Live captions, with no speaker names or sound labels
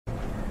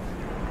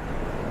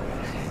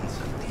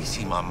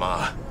easy,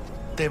 mamá.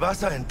 Te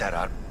vas a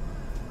enterar.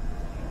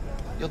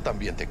 Yo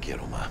también te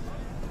quiero, ma.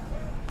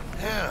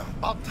 Damn,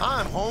 about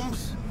time,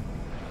 Holmes.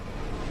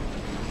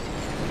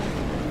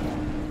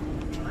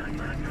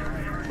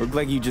 Looked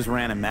like you just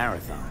ran a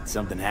marathon.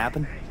 Something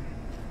happened?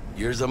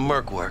 Years of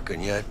merc work,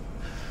 and yet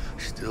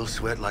still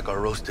sweat like a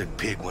roasted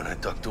pig when I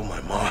talk to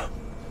my ma.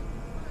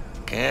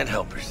 Can't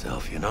help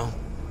herself, you know?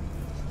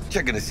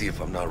 Checking to see if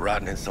I'm not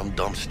rotting in some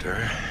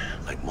dumpster,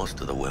 like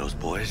most of the Wells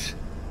boys.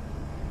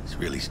 It's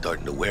really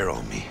starting to wear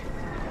on me.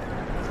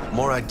 The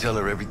more I tell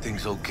her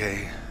everything's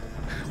okay,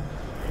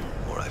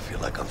 the more I feel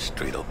like I'm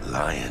straight up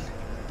lying.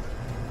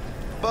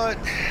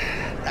 But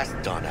that's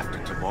done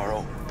after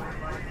tomorrow.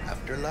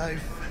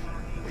 Afterlife,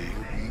 here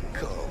we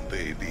come,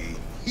 baby.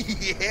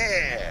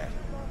 Yeah!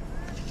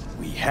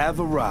 We have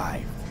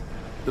arrived.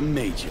 The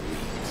Major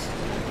Leagues.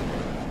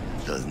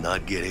 Does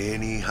not get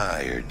any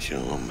higher,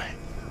 chum.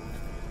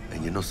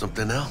 And you know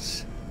something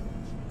else?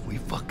 We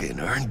fucking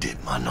earned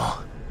it,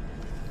 mano.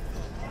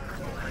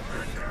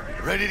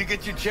 Ready to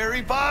get your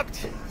cherry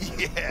popped?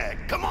 Yeah,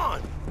 come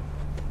on!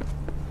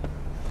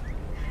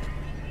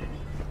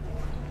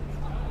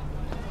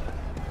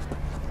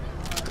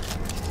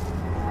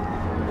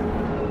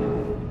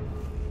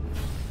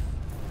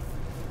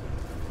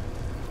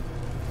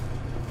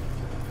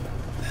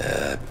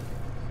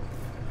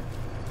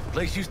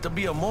 Place used to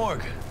be a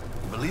morgue.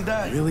 You believe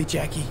that? Really,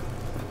 Jackie?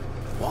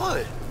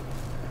 What?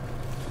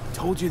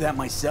 Told you that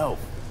myself.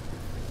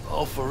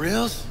 Oh, for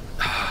reals?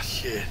 Ah,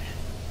 shit.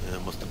 That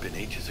must have been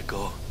ages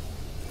ago.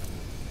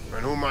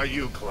 And who might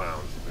you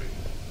clowns be?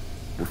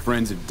 We're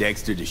friends of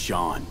Dexter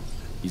Deshawn.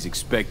 He's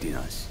expecting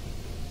us.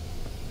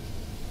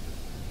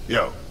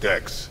 Yo,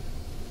 Dex.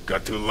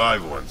 Got two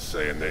live ones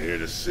saying they're here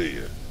to see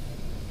you.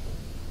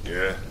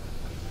 Yeah?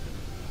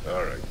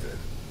 Alright then.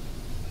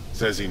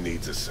 Says he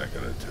needs a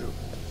second or two.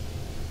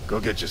 Go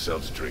get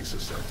yourselves drinks or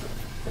something.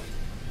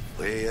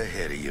 Way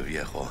ahead of you,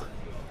 viejo.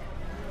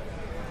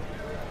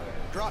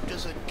 Dropped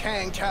us at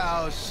Kang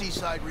Tao's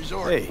seaside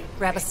resort. Hey.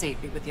 Grab a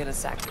seat. Be with you in a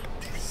sec.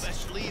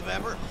 Best leave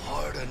ever.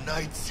 Heart of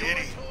Night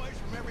City. Toys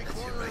from every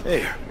corner of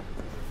Hey.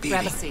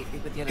 Grab a seat. Be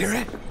with you in a Hear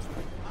sec. it?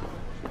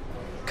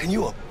 Can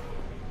you...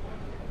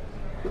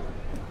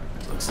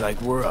 Looks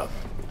like we're up.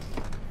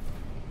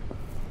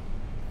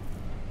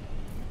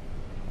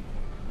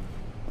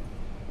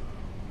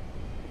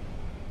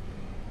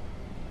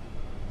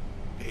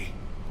 Hey,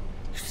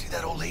 you see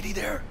that old lady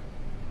there?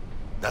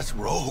 That's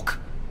Rogue.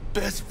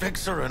 Best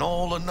fixer in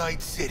all of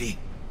Night City.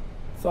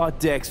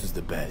 Thought Dex was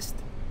the best.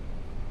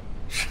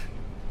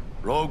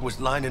 Rogue was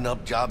lining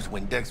up jobs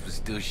when Dex was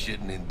still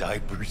shitting in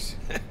diapers.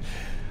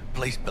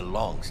 Place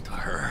belongs to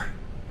her.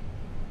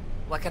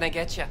 What can I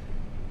get you?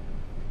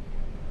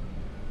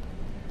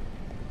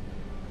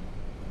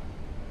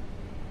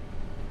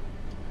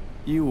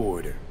 You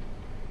order.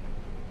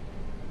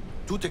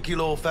 2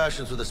 tequila old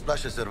fashions with a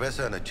splash of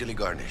cerveza and a chili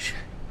garnish.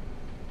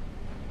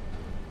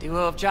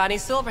 Duo of Johnny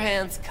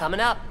Silverhands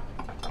coming up.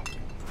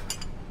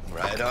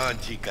 Right on,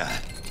 chica.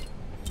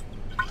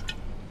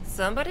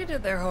 Somebody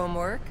did their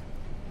homework.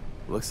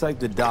 Looks like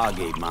the dog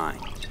ate mine.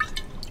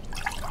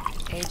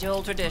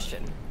 Age-old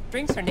tradition.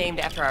 Drinks are named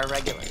after our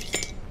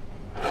regulars.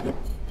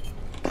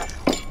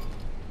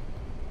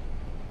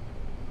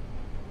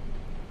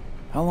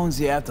 How long's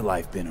the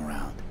afterlife been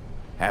around?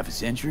 Half a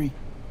century?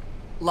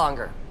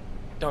 Longer.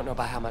 Don't know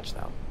by how much,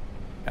 though.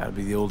 Gotta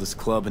be the oldest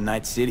club in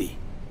Night City.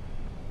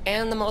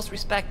 And the most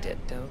respected.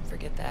 Don't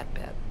forget that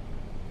bit.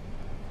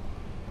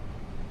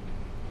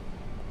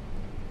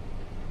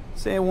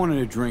 Say I wanted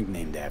a drink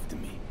named after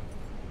me.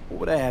 What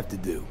would I have to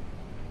do?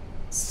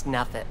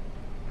 Snuff it.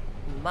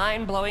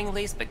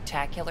 Mind-blowingly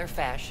spectacular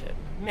fashion.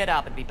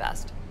 Mid-op would be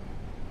best.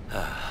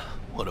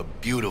 What a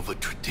beautiful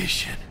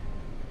tradition.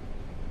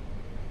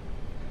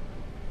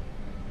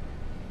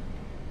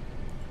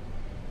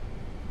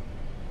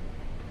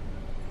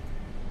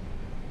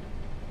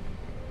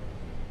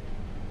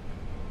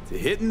 To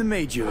hitting the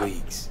Major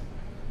Leagues.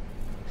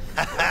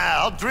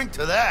 I'll drink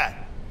to that.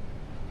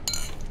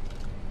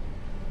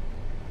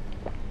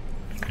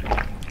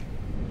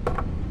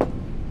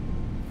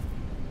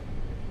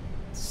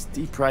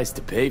 Steep price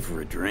to pay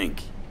for a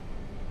drink.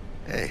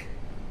 Hey,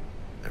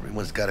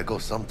 everyone's gotta go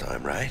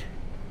sometime, right?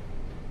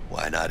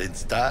 Why not in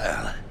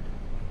style?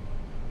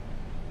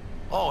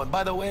 Oh, and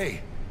by the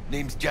way,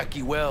 name's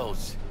Jackie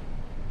Wells.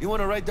 You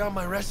wanna write down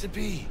my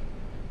recipe?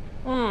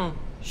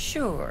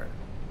 Sure.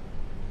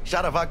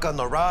 Shot of vodka on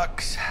the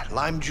rocks,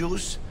 lime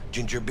juice,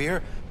 ginger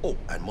beer. Oh,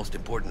 and most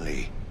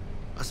importantly,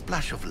 a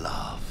splash of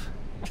love.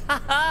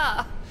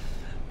 Haha!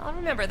 I'll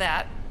remember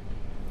that.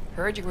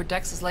 Heard you were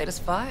Dex's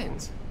latest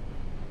finds.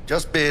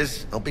 Just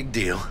biz, no big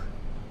deal.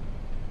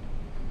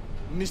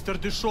 Mr.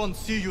 Deshawn,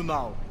 see you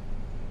now.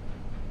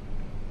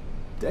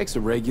 Dex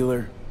a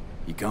regular?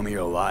 You come here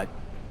a lot?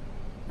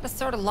 Had a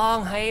sort of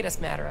long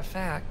hiatus, matter of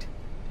fact.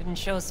 Didn't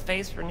show his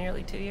face for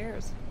nearly 2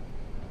 years.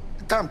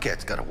 The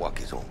Tomcat's gotta walk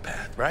his own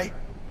path, right?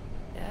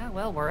 Yeah,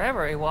 well,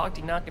 wherever he walked,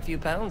 he knocked a few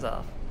pounds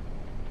off.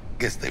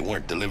 Guess they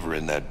weren't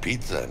delivering that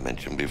pizza I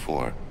mentioned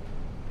before.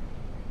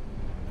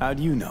 How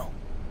do you know?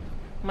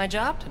 My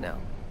job to know.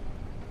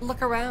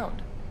 Look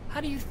around.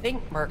 How do you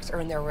think mercs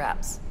earn their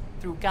reps?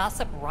 Through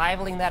gossip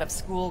rivaling that of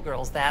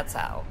schoolgirls, that's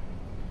how.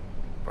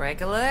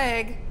 Break a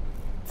leg.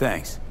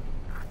 Thanks.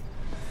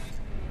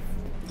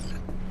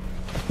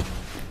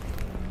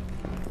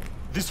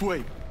 This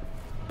way.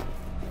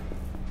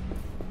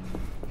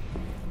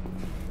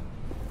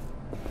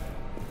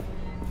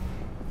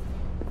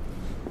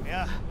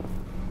 Yeah.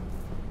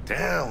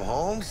 Damn,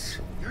 Holmes.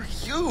 You're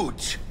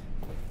huge.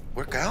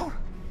 Work out?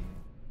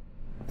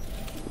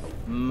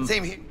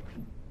 Same here.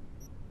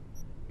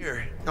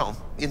 Here. No,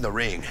 in the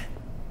ring.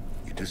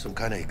 You do some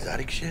kind of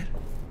exotic shit?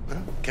 Huh?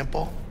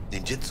 Kempo?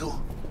 Ninjutsu?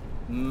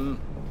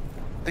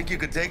 Think you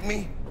could take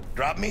me?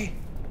 Drop me?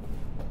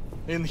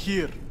 In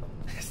here.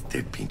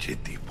 Este pinche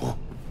tipo.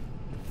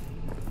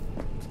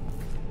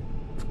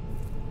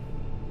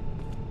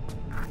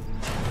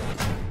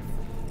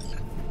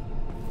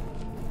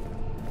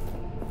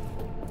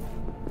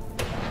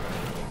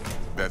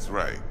 That's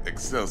right,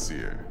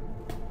 Excelsior.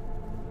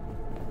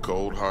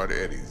 Cold hard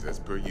eddies, as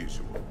per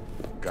usual.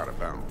 Gotta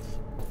bounce.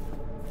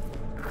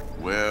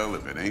 Well,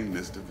 if it ain't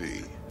Mr.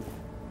 V.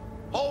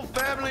 Whole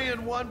family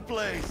in one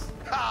place.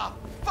 Ha!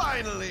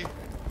 Finally!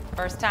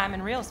 First time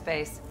in real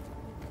space.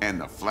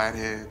 And the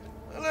flathead?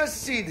 Well, let's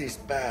see this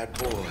bad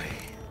boy.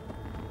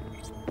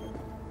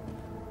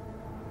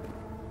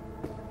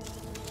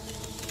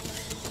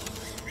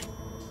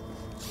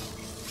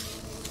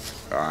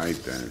 All right,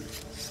 then.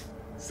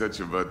 Set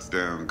your butts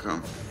down,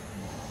 comfy.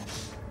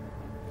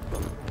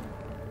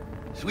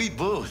 Sweet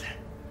booth.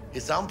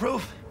 It's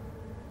soundproof?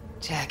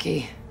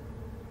 Jackie.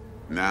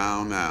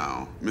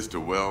 Now,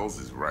 Mr. Wells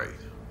is right.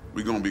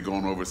 We're gonna be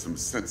going over some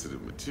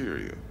sensitive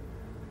material.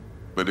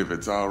 But if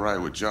it's all right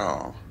with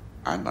y'all,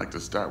 I'd like to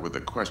start with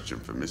a question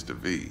for Mr.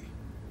 V.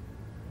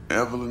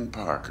 Evelyn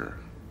Parker,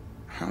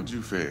 how'd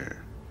you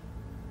fare?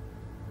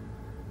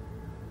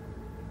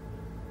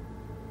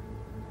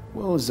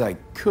 Well as I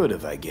could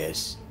have, I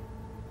guess.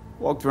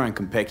 Walked around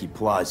Konpeki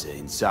Plaza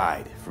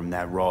inside from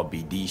that raw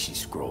BD she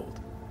scrolled.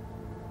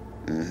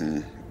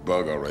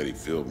 Bug already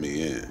filled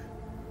me in.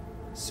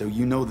 So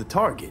you know the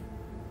target.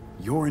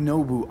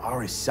 Yorinobu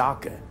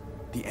Arasaka,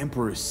 the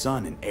Emperor's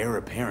son and heir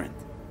apparent.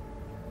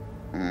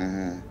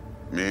 Man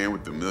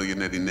with the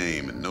millionaire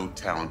name and no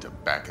talent to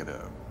back it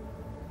up.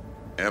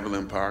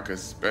 Evelyn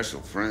Parker's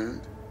special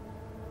friend?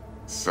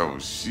 So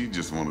she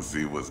just want to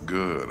see what's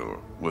good, or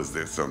was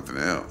there something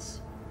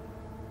else?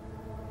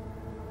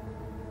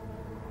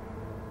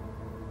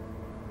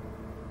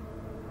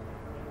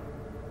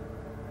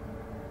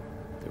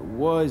 There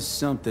was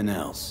something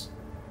else.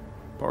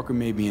 Parker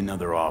made me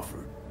another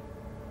offer.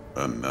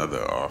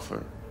 Another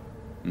offer?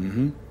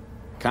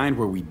 Kind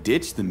where we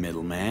ditch the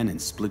middleman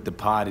and split the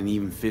pot in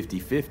even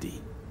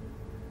 50-50.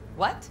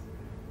 What?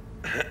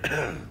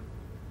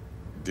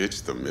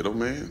 Ditch the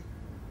middleman?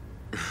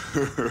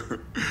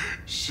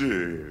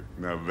 Shit,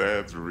 now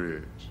that's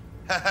rich.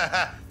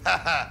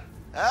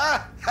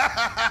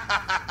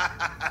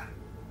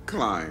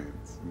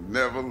 Clients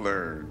never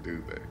learn,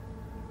 do they?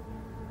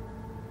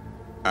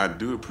 I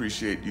do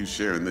appreciate you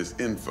sharing this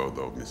info,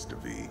 though, Mr.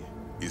 V.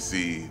 You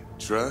see,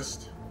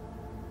 trust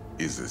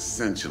is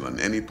essential in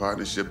any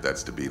partnership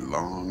that's to be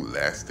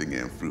long-lasting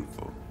and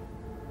fruitful.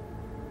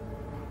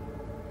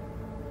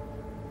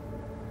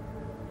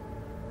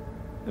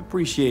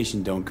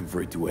 Appreciation don't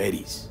convert to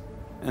eddies,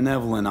 and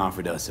Evelyn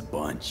offered us a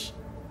bunch.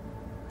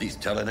 He's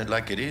telling it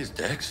like it is,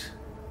 Dex.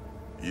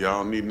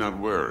 Y'all need not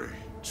worry.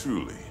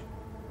 Truly,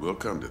 we'll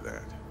come to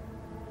that.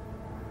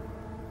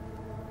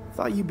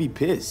 Thought you'd be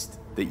pissed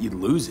that you'd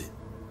lose it.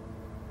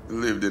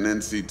 Lived in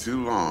NC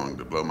too long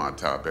to blow my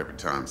top every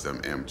time some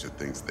amateur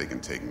thinks they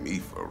can take me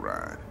for a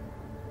ride.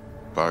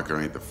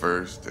 Parker ain't the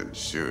first, and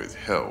sure as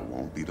hell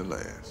won't be the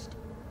last.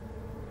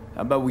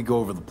 How about we go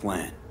over the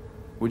plan?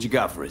 What you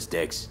got for us,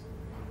 Dex?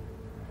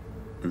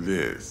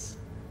 This.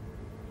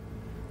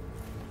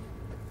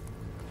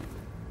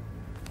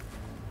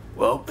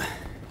 Well,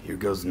 here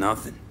goes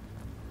nothing.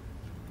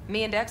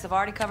 Me and Dex have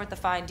already covered the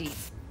fine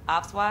deets.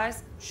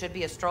 Ops-wise, should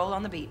be a stroll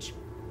on the beach.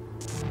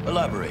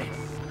 Elaborate.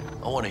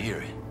 I want to hear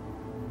it.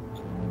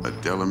 A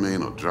Delamain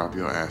will drop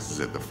your asses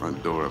at the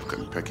front door of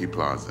Konpeki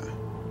Plaza.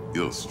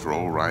 You'll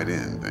stroll right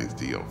in thanks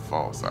to your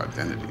false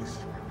identities.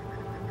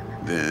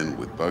 Then,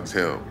 with Bug's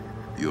help,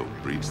 you'll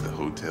breach the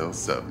hotel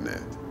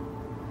subnet.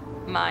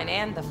 Mine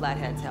and the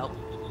Flathead's help.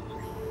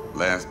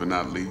 Last but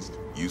not least,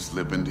 you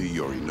slip into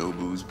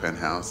Yorinobu's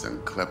penthouse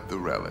and clep the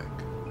relic.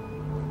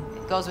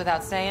 Goes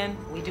without saying,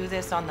 we do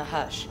this on the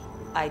hush.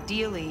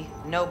 Ideally,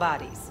 no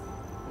bodies.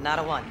 Not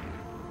a one.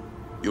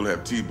 You'll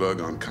have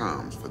T-Bug on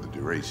comms for the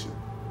duration.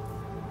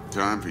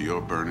 Time for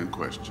your burning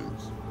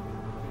questions.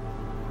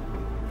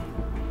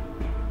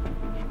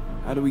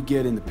 How do we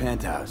get in the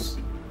penthouse?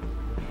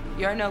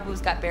 Yorinobu's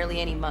got barely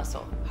any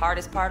muscle.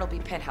 Hardest part'll be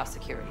penthouse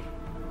security.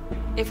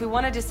 If we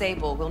want to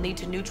disable, we'll need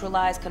to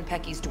neutralize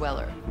Konpeki's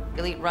dweller.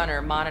 Elite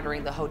runner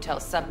monitoring the hotel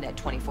subnet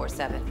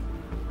 24/7.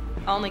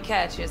 Only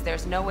catch is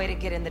there's no way to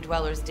get in the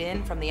dweller's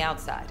den from the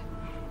outside.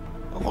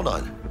 Oh, hold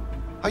on.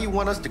 How you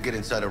want us to get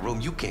inside a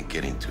room you can't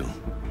get into?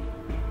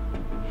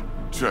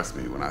 Trust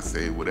me when I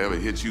say whatever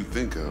hit you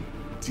think of,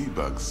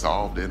 T-Bug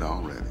solved it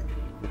already.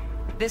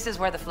 This is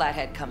where the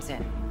Flathead comes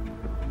in.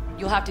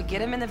 You'll have to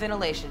get him in the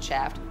ventilation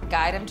shaft,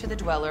 guide him to the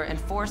Dweller, and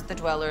force the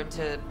Dweller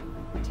to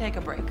take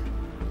a break.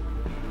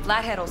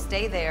 Flathead will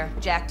stay there,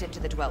 jacked into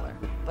the Dweller.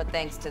 But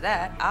thanks to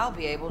that, I'll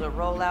be able to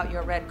roll out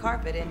your red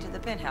carpet into the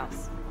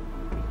penthouse.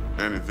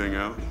 Anything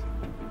else?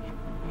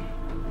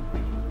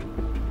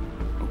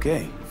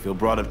 Okay, feel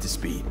brought up to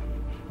speed.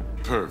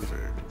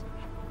 Perfect.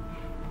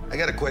 I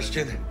got a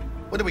question.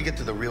 When do we get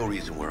to the real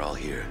reason we're all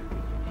here?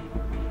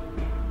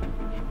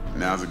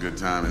 Now's a good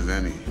time as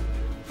any.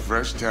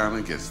 Fresh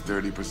talent gets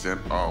 30%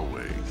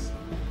 always.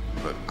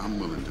 But I'm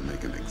willing to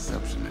make an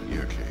exception in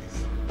your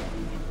case.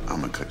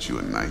 I'm gonna cut you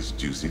a nice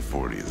juicy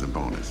 40 as a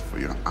bonus for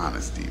your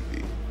honesty,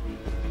 V.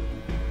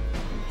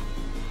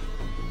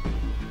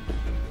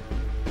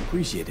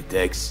 Appreciate it,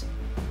 Dex.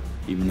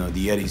 Even though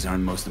the Eddies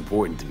aren't most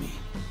important to me.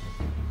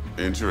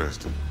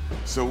 Interesting.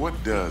 So what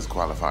does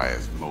qualify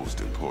as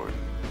most important?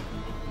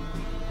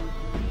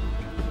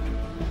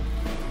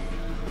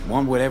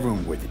 Want what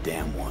everyone worth a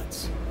damn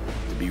wants.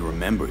 To be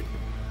remembered.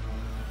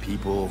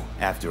 People,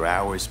 after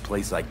hours,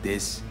 place like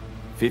this,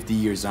 50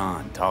 years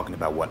on, talking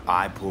about what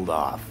I pulled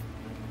off.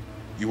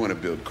 You want to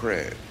build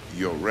cred,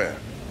 your rep,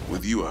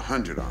 with you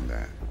 100 on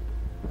that.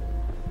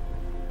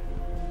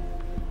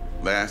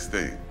 Last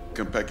thing,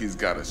 Konpeki's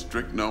got a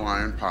strict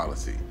no-iron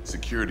policy,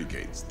 security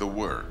gates, the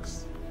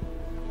works.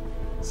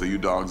 So you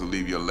dogs will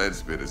leave your lead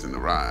spitters in the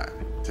ride,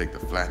 take the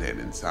Flathead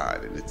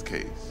inside in its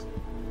case.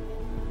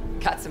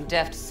 Got some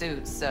deft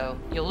suits, so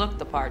you'll look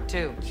the part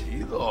too.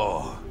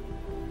 Chido.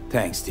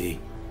 Thanks, T.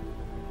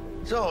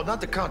 So, not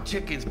to count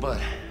chickens,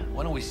 but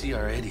why don't we see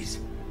our Eddies?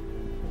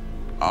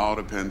 All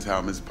depends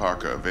how Miss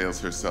Parker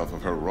avails herself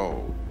of her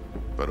role.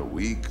 But a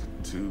week,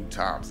 2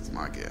 tops is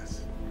my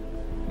guess.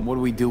 And what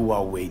do we do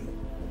while waiting?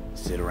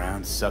 Sit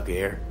around, suck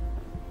air?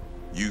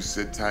 You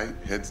sit tight,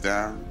 heads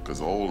down, cause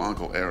old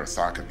Uncle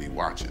Arasaka be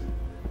watching.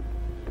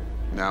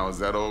 Now, as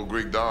that old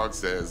Greek dog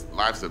says,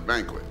 life's a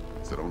banquet,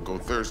 so don't go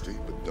thirsty,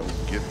 but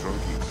don't get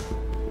drunk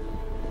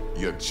either.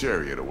 Your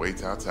chariot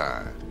awaits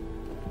outside.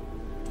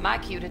 My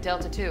cue to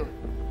Delta 2.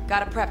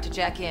 Gotta prep to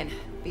jack in.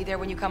 Be there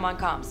when you come on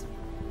comms.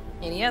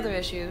 Any other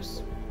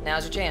issues,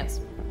 now's your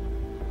chance.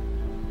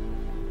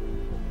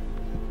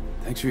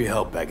 Thanks for your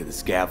help back at the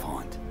scav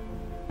haunt.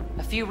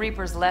 A few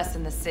Reapers less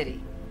in the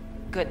city.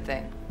 Good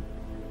thing.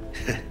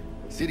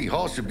 City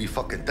Hall should be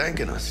fucking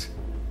thanking us.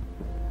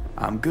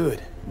 I'm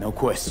good, no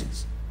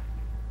questions.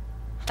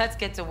 Let's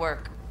get to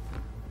work.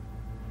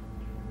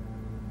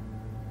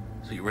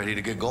 So you ready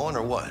to get going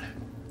or what?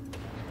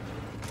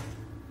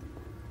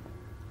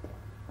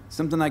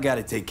 Something I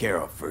gotta take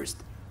care of first.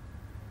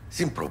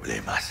 Sin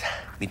problemas.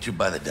 Meet you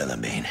by the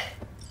Delamain.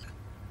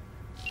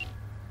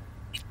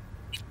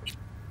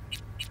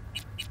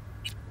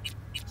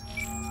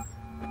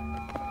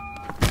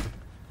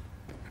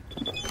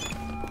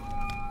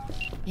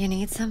 You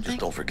need something? Just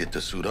don't forget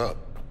to suit up.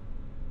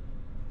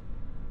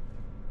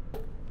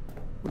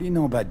 What do you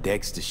know about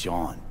Dex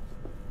Deshawn?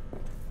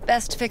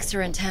 Best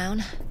fixer in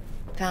town.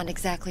 Found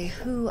exactly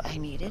who I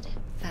needed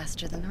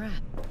faster than the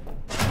rat.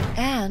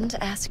 And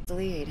asked the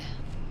lead.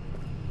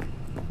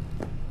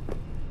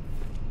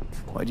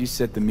 Why'd you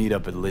set the meet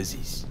up at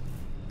Lizzie's?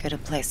 Good a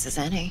place as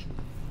any.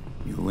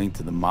 You linked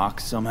to the mock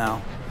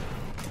somehow?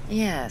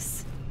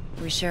 Yes.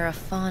 We share a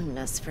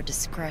fondness for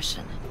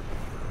discretion.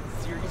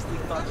 Seriously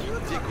thought you were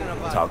talking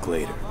about... Talk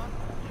later.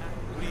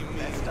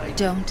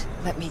 Don't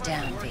let me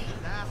down, V.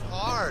 That's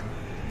hard.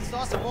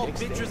 Saw some old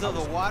pictures of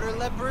the water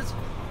leopards.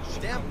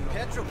 Damn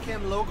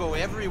Petrochem logo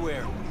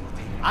everywhere.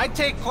 I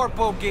take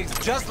corpo gigs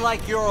just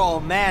like your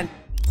old man.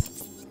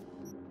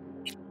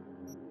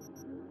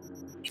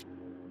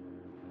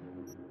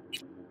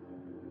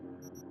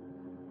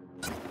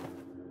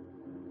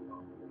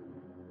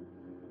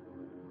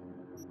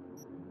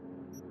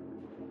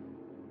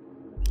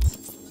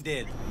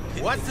 Did.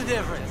 What's the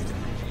difference?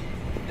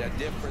 The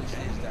difference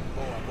is that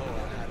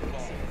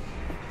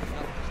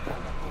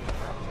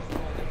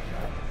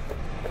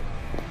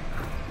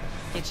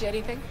Get you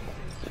anything?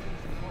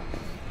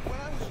 When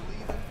I was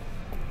leaving,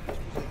 this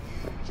was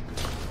a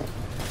huge...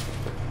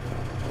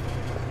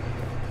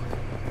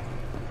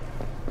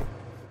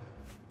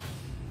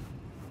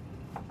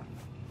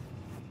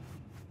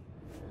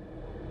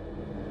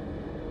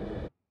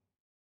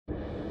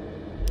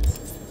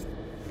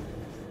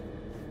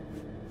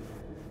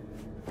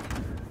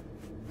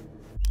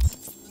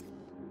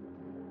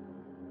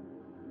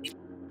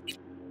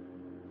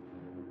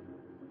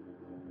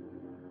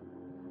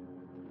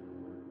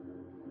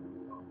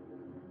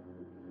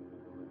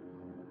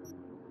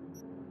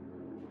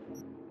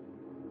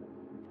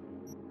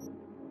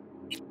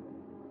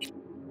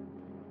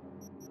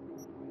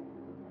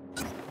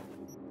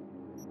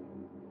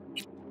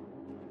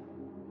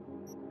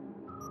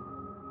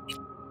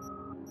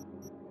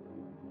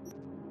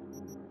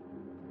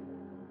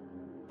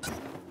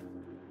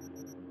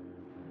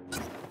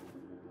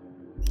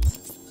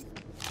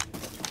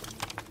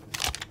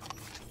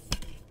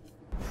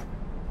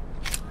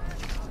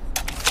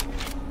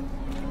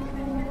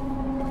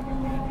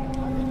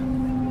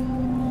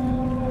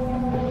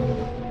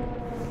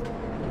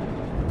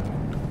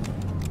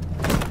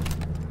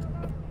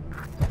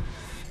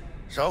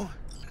 So,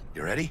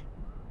 you ready?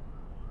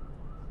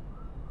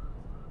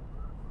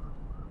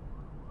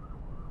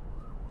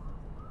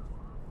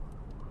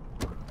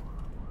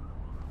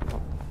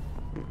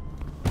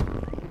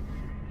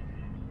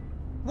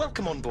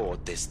 Welcome on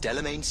board this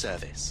Delamain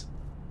service.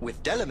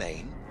 With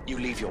Delamain, you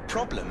leave your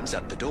problems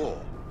at the door.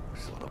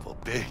 Son of a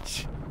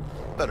bitch.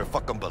 Better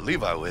fucking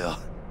believe I will.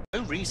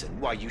 No reason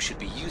why you should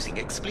be using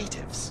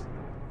expletives.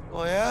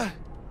 Oh, yeah?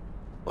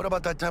 What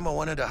about that time I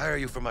wanted to hire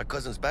you for my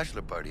cousin's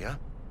bachelor party, huh?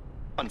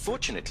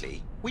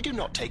 Unfortunately, we do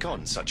not take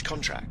on such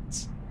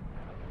contracts.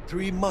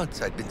 3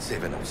 months I'd been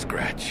saving up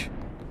scratch.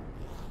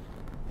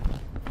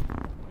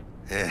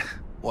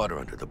 Water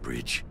under the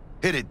bridge.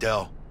 Hit it,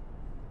 Del.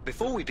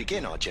 Before we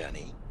begin our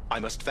journey, I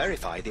must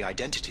verify the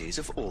identities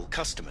of all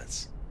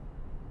customers.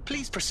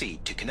 Please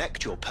proceed to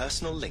connect your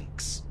personal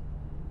links.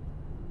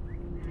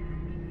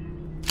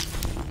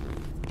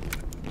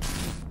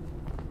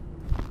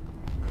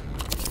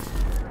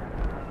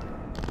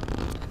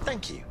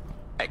 Thank you.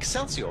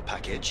 Excelsior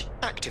package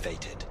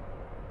activated.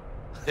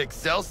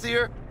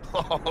 Excelsior?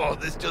 Oh,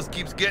 this just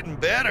keeps getting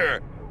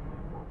better.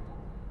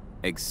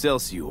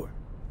 Excelsior.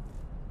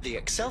 The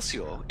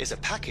Excelsior is a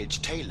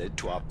package tailored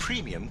to our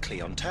premium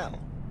clientele.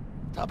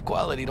 Top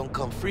quality don't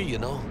come free, you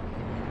know.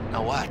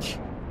 Now watch.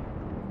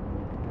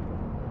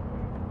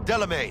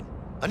 Delamain,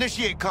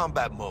 initiate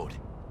combat mode.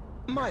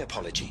 My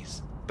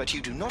apologies, but you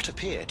do not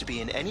appear to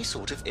be in any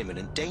sort of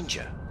imminent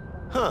danger.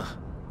 Huh.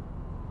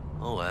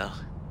 Oh well.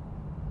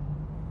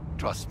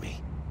 Trust me,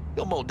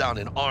 you'll mow down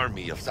an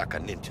army of Saka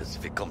ninjas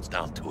if it comes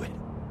down to it.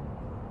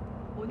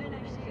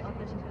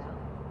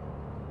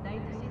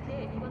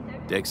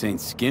 Dex ain't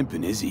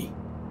skimping, is he?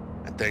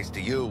 And thanks to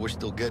you, we're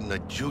still getting a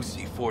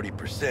juicy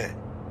 40%.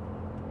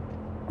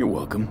 You're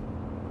welcome.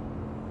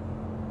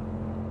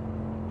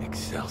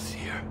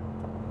 Excelsior.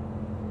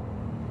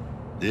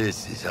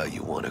 This is how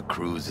you want to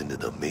cruise into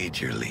the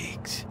major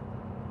leagues.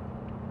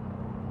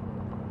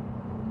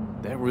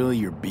 That really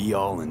your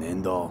be-all and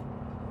end-all?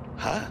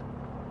 Huh?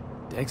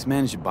 Dex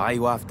managed to buy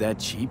you off that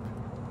cheap?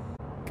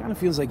 Kinda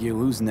feels like you're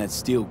losing that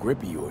steel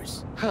grip of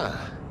yours. Huh.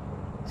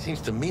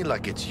 Seems to me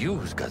like it's you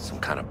who's got some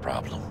kind of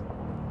problem.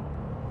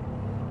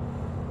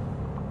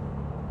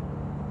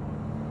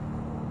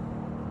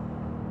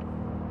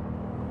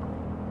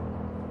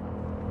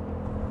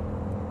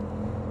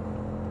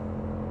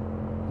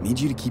 Need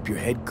you to keep your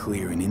head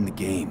clear and in the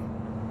game.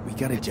 We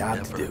got a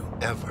job to do.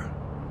 Ever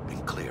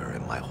been clearer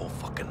in my whole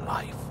fucking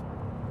life.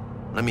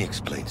 Let me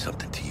explain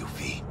something to you,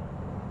 V.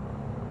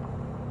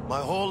 My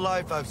whole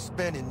life I've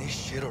spent in this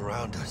shit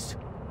around us.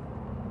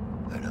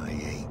 And I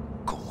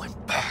ain't going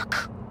back.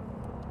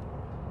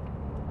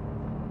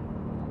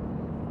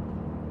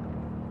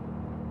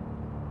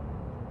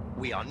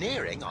 We are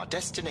nearing our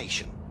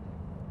destination.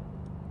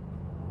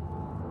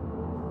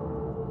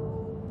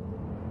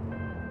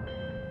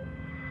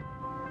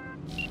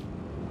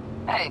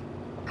 Hey,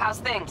 how's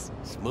things?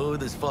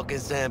 Smooth as fucking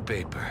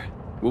sandpaper.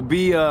 We'll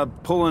be,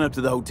 pulling up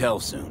to the hotel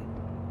soon.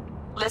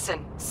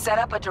 Listen, set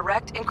up a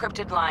direct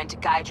encrypted line to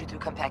guide you through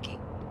Konpeki.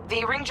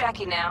 V, ring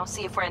Jackie now,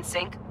 see if we're in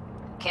sync.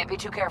 Can't be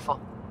too careful.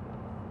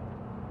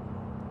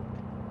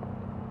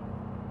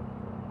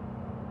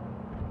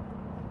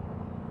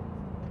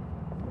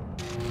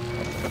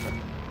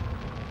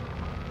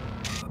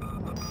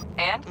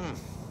 And?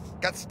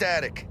 Got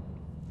static.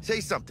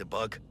 Say something,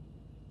 Bug.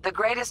 The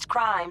greatest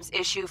crimes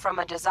issue from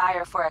a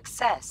desire for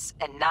excess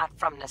and not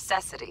from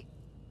necessity.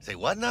 Say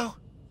what now?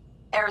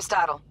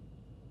 Aristotle.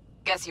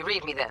 Guess you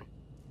read me then.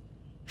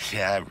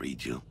 Yeah, I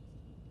read you.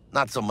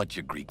 Not so much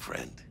your Greek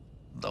friend,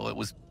 though it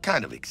was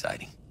kind of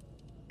exciting.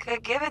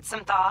 Could give it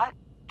some thought.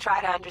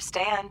 Try to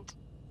understand.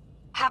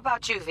 How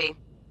about you, V?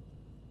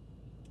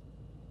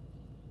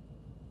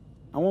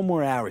 I want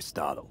more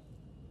Aristotle.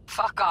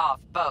 Fuck off,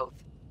 both.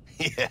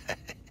 Yeah.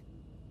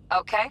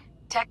 Okay,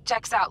 tech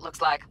checks out,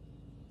 looks like.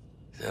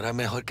 Será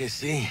mejor que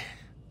sí.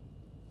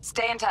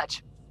 Stay in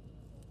touch.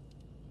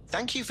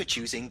 Thank you for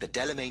choosing the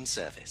Delamain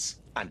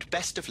service, and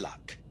best of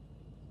luck.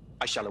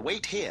 I shall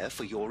await here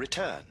for your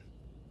return.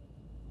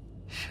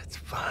 Shit's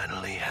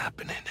finally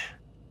happening.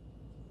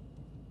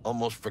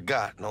 Almost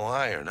forgot, no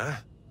iron, huh?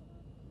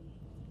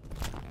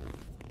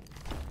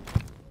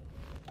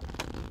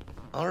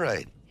 All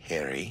right,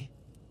 Harry.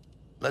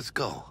 Let's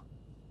go.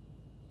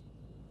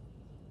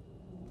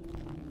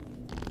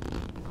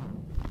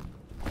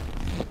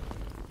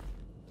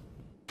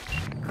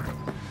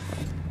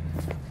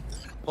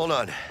 Hold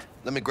on.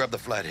 Let me grab the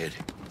flathead.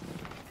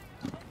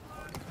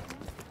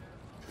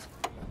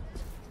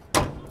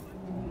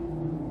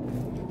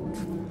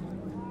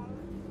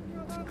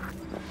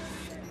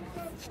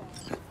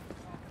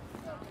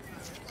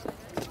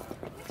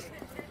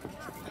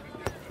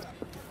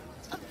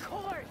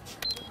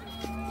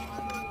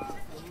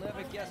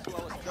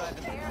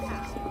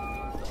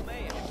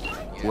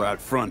 We're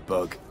out front,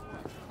 Bug.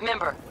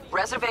 Remember,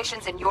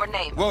 reservations in your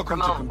name.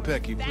 Welcome Ramon. to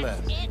Konpeki Flat.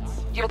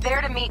 You're there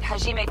to meet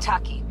Hajime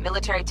Taki,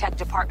 military tech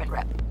department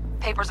rep.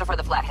 Papers are for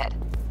the flathead.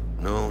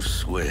 No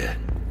sweat.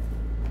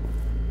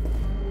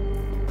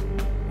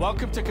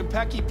 Welcome to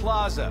Konpeki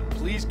Plaza.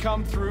 Please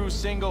come through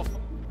single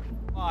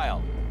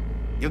File.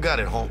 You got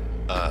it, home.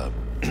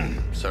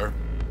 Sir?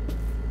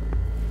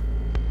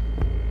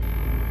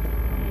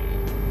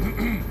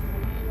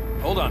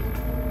 Hold on.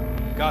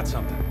 Got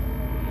something.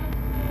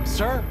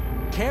 Sir,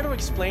 care to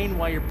explain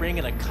why you're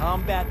bringing a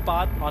combat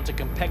bot onto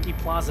Konpeki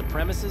Plaza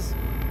premises?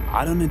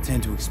 I don't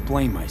intend to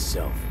explain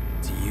myself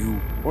to you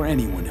or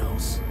anyone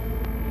else.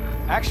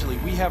 Actually,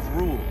 we have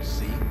rules,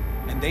 see?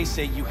 And they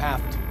say you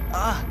have to.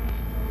 Ah,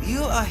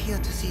 you are here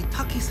to see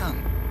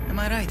Taki-san, am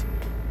I right?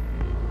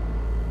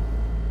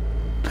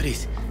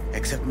 Please,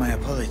 accept my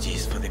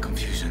apologies for the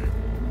confusion.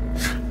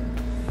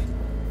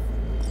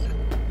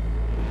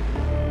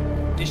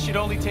 This should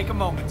only take a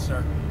moment,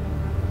 sir.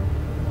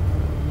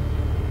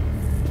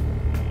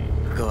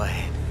 Go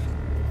ahead.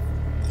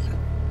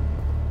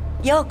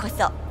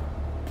 Yokoso.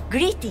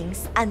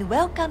 Greetings and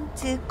welcome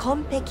to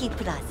Konpeki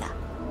Plaza.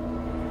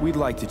 We'd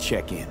like to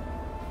check in.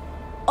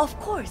 Of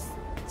course.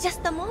 Just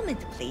a moment,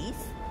 please.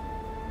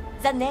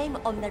 The name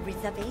on the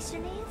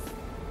reservation is?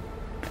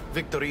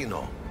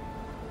 Victorino.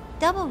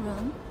 Double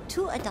room,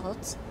 2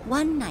 adults,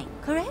 1 night,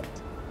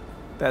 correct?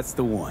 That's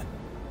the one.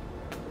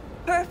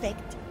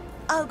 Perfect.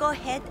 I'll go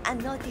ahead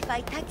and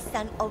notify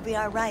Taki-san of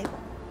your arrival.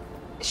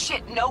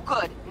 Shit, no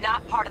good.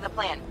 Not part of the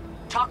plan.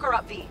 Talk her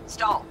up, V.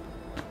 Stall.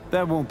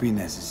 That won't be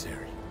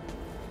necessary.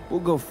 We'll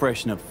go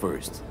freshen up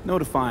first.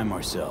 Notify him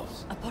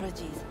ourselves.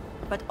 Apologies,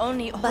 but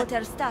only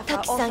hotel staff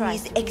are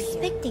authorized to be here.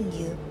 Taki-san is expecting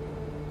you.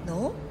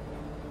 No?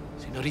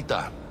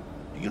 Senorita,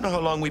 do you know how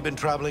long we've been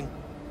traveling?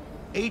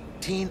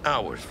 18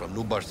 hours from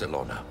New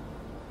Barcelona.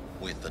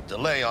 With a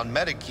delay on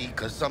Medikey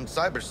because some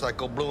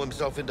cyberpsycho blew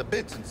himself into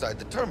bits inside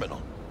the terminal.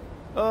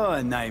 Oh,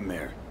 a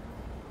nightmare.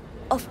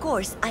 Of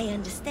course, I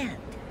understand.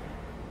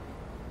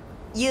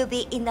 You'll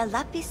be in the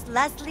Lapis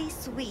Lazuli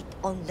suite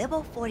on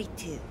level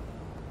 42.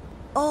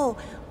 Oh,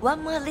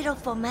 one more little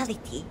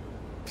formality.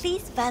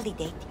 Please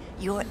validate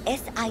your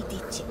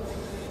SID chip.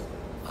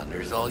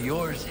 Honor's all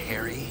yours,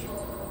 Harry.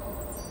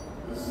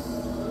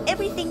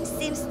 Everything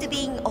seems to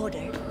be in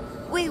order.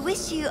 We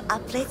wish you a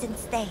pleasant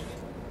stay.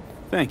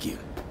 Thank you.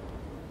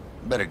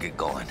 Better get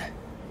going.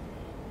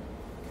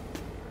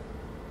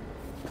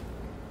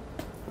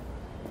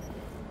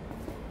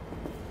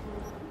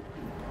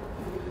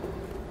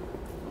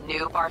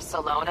 New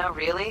Barcelona,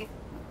 really?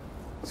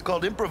 It's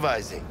called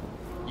improvising.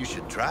 You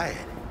should try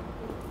it.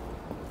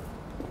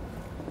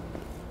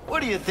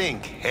 What do you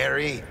think,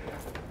 Harry?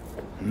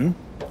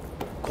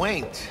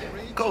 Quaint,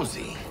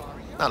 cozy.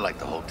 Not like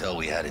the hotel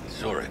we had in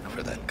Zurich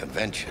for that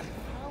convention.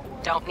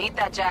 Don't need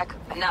that, Jack.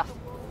 Enough.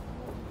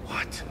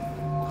 What?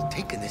 I'm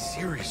taking this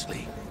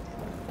seriously.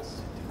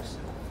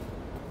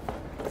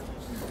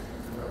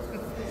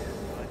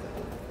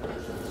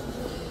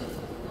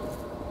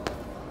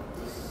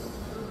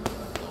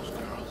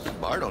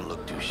 Bar don't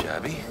look too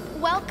shabby.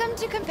 Welcome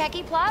to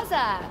Konpeki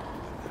Plaza.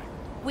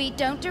 We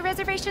don't do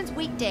reservations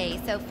weekdays,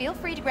 so feel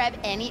free to grab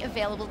any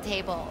available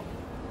table.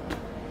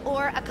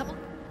 Or a couple of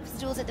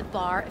stools at the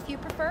bar if you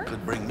prefer.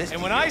 Could bring Misty.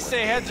 And when I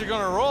say heads are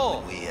gonna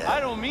roll, I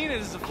don't mean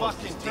it as a close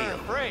fucking this turn deal.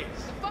 of phrase.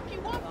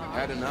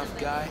 Had enough,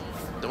 guy?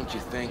 Don't you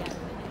think?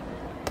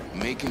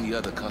 Making the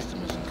other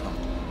customers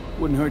uncomfortable.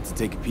 Wouldn't hurt to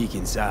take a peek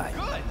inside.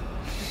 Good.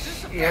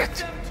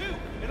 Shit.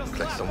 Looks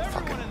like some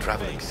fucking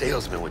traveling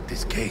salesman with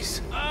this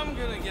case. I'm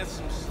gonna get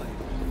some sleep.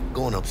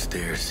 Going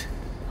upstairs.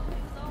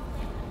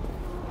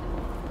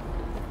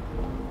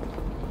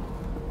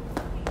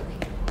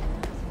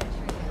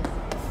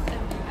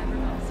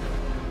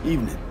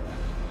 Evening.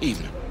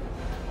 Evening.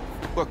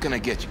 What can I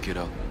get you,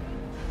 kiddo?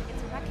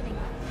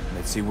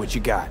 Let's see what you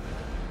got.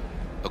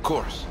 Of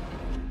course.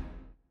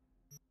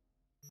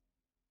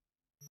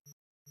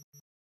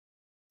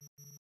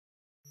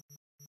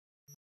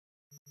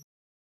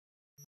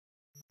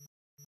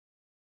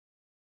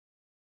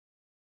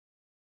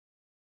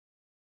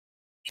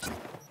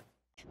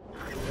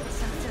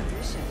 Sounds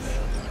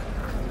delicious.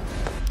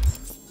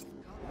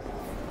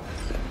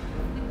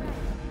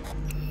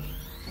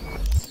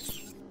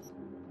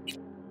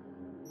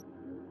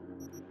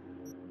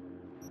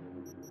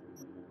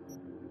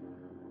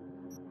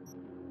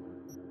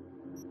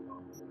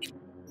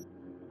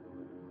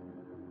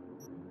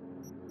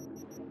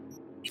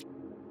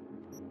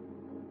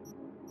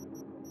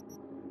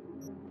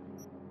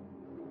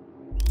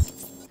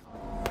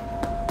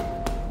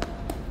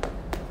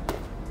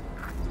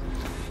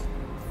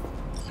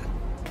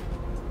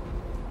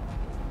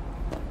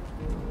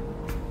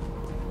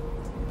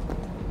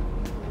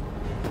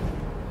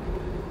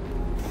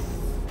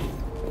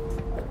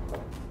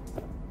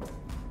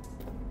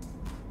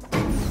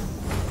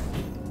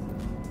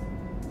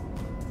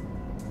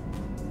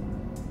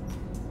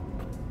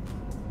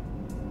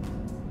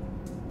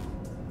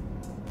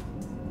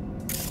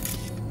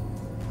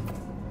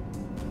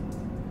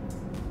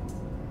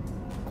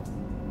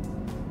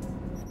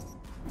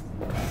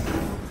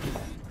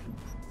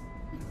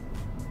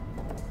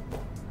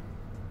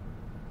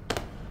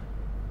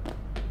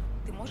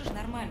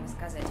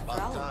 сказать,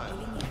 врал он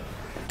или нет.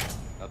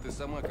 А ты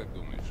сама как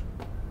думаешь?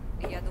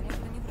 Я думаю,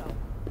 что не врал.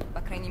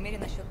 По крайней мере,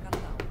 насчет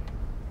канала.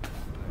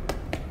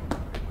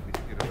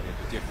 Модифицировали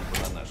эту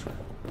технику на наших.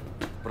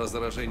 Про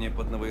заражение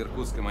под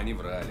Новоиркутском они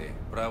врали.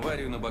 Про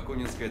аварию на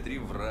Бакунинская 3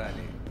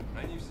 врали.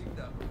 Они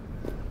всегда...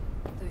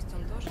 То есть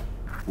он тоже?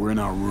 We're in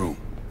our room.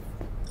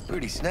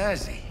 Pretty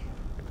snazzy.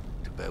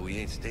 Too bad we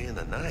ain't staying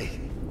the night.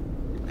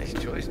 Nice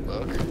choice,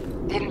 Buck.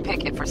 Didn't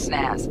pick it for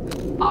snaz.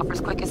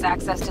 Offers quickest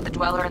access to the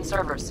Dweller and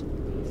servers.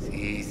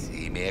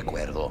 Sí, me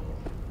acuerdo.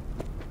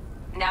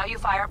 Now you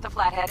fire up the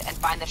flathead and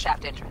find the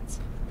shaft entrance.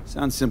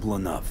 Sounds simple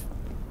enough.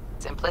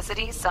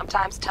 Simplicity,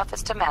 sometimes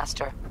toughest to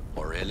master.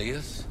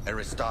 Aurelius?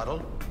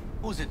 Aristotle?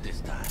 Who's it this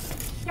time?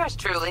 Yours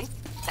truly.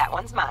 That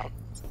one's mine.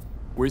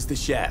 Where's the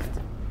shaft?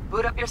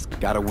 Boot up your...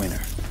 Got a winner.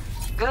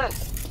 Good.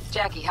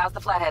 Jackie, how's the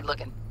flathead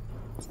looking?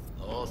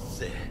 All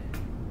set.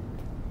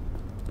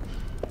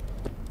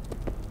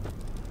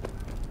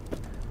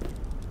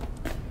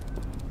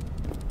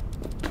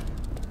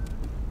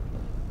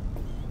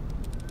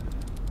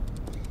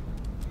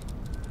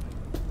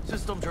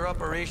 Systems are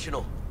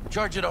operational.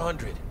 Charge it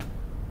 100.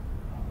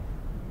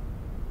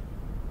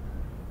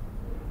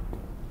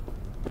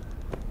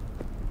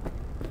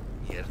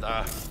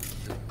 Mierda.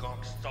 The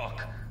gunk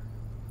stock.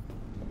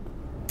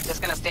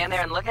 Just gonna stand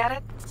there and look at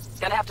it?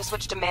 Gonna have to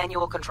switch to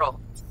manual control.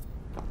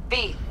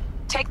 V,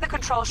 take the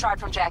control shard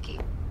from Jackie.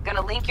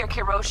 Gonna link your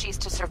Kiroshis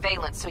to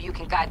surveillance so you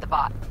can guide the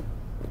bot.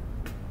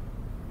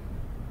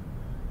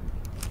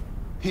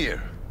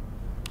 Here.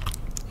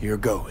 Here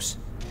goes.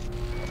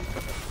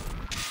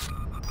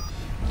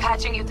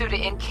 Patching you through to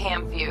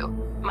in-cam view.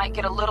 Might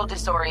get a little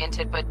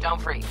disoriented, but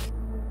don't freeze.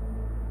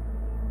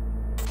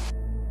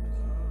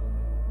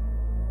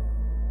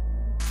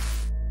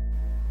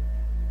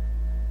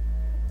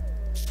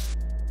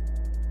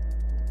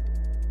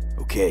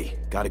 Okay,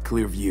 got a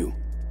clear view.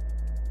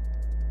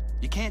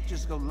 You can't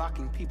just go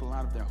locking people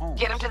out of their homes.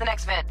 Get them to the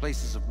next vent.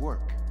 Places of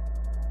work.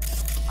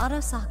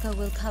 Arasaka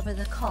will cover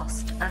the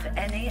cost of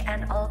any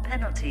and all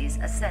penalties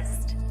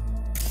assessed.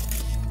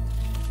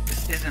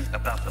 This isn't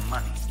about the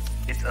money.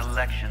 It's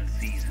election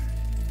season.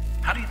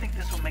 How do you think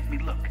this will make me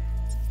look?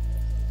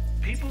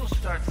 People will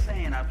start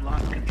saying I've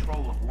lost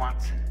control of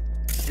Watson,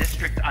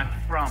 district I'm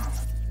from.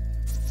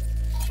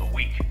 A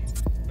week.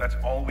 That's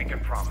all we can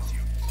promise you.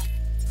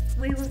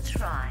 We will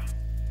try.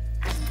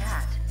 And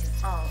that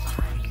is all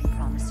I can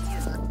promise you.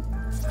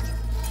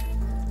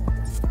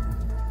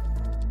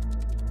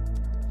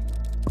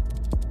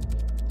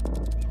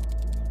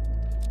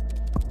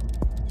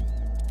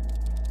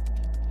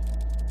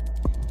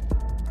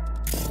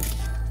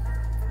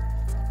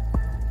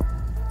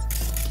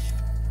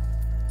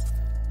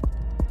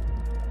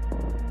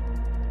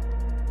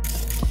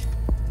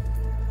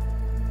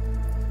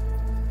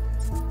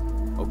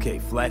 Okay,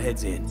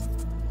 Flathead's in.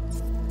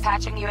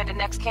 Patching you into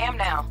next cam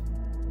now.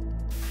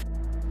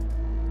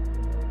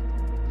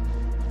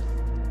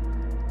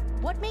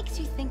 What makes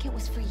you think it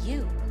was for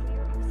you?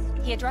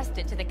 He addressed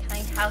it to the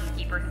kind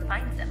housekeeper who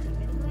finds him.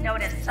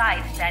 Notice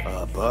Scythe said,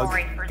 Bug,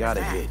 sorry for got a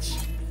the hitch.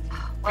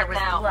 There was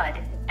blood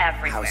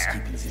everywhere.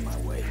 Housekeeping's in my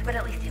way. But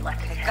at least he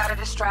left it. Got a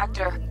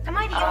distractor. Am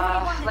I the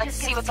only one that let's just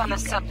see gets what's to on the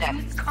use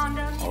subnet. used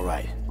condoms? All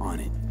right, on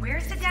it.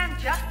 Where's the damn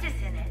justice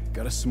in it?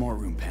 Got a smart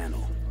room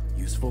panel.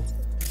 Useful?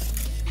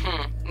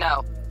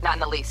 No, not in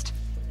the least.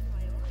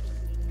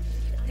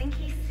 Think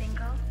he's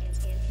single?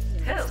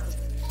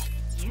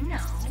 Who? You know.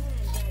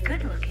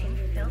 Good looking,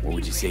 filthy. What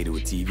would you say to a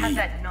TV? Has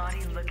that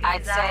naughty look in I'd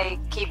his say eye.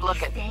 keep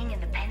looking. Staying in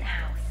the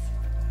penthouse.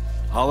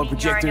 Hollow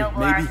projector, You're a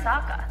noble maybe?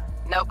 Arasaka.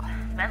 Nope.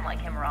 Men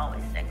like him are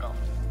always single.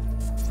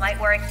 Might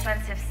wear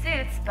expensive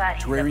suits, but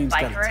he's a Terrarium's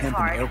got a biker at temp and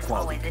heart. air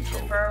quality Always itching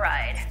control. for a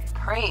ride.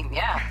 Preem,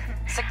 yeah.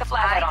 Stick the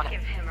flathead on I'd it.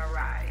 give him a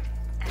ride.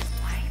 And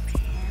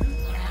wipe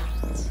him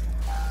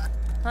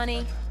out.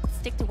 Honey,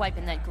 stick to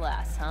wiping that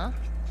glass, huh?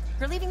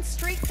 You're leaving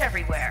streaks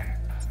everywhere.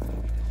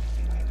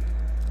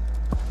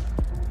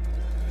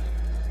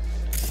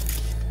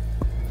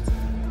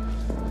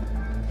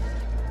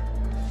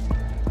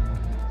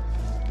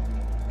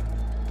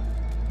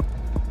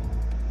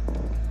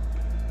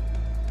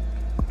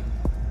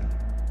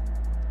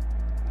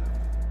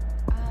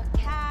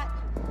 Cat.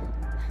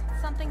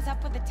 Something's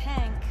up with the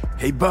tank.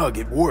 Hey, Bug,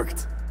 it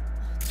worked.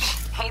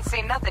 Ain't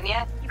seen nothing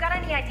yet. You got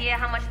any idea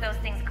how much those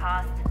things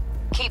cost?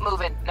 Keep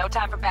moving. No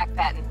time for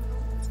backpatting.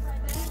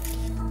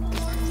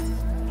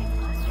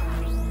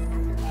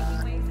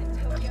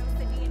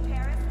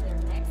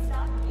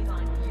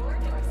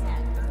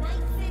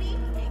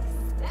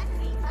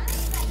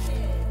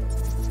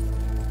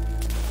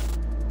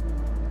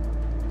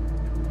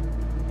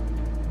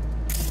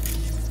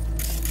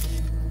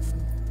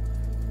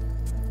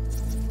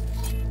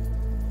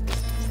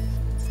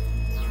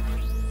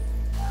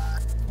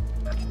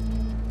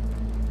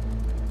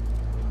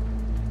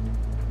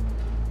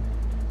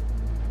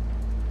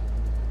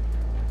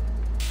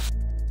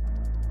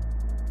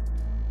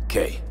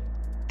 Okay.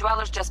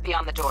 Dweller's just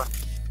beyond the door.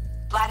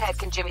 Flathead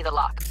can jimmy the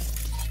lock.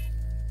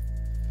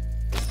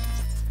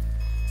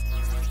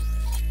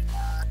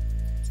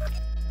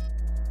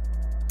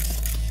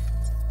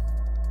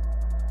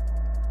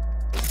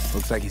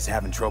 Looks like he's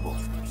having trouble.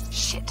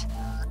 Shit.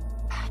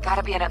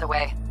 Gotta be another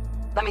way.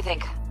 Let me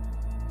think.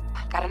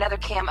 Got another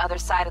cam other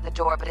side of the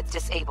door, but it's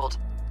disabled.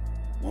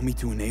 Want me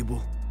to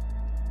enable?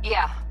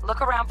 Yeah,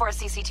 look around for a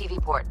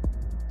CCTV port.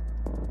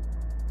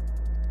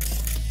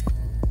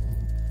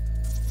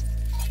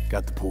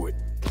 Got the port.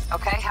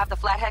 Okay, have the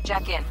flathead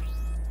jack in.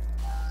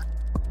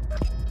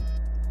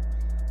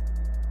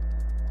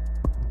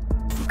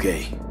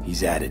 Okay,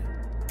 he's at it.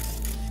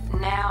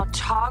 Now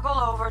toggle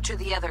over to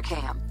the other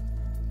cam.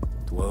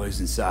 Dweller's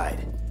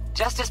inside.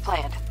 Just as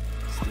planned.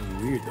 Still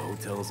weird the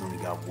hotel's only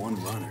got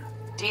one runner.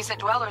 Decent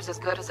dweller's as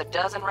good as a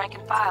dozen rank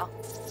and file.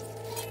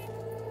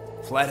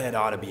 Flathead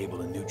ought to be able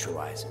to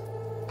neutralize him.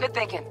 Good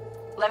thinking.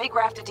 Let me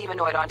graft a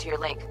demonoid onto your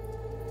link.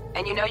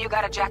 And you know you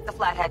gotta jack the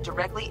flathead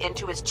directly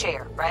into his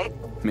chair, right?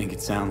 Make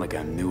it sound like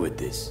I'm new at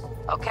this.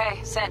 Okay,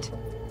 sent.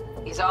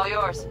 He's all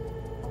yours.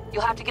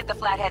 You'll have to get the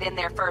flathead in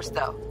there first,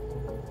 though.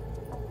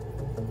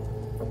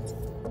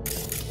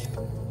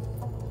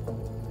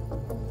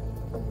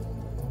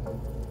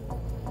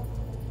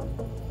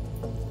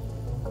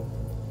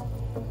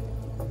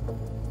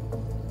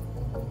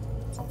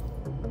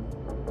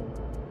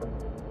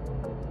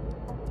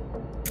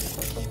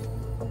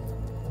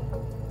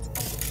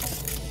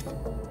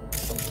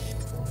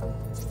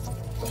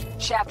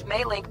 Shaft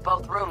may link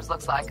both rooms,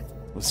 looks like.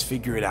 Let's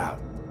figure it out.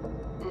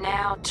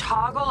 Now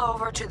toggle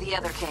over to the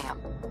other cam.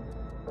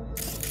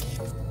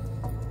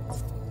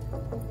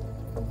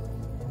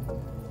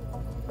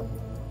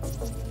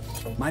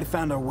 Might have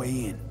found our way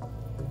in.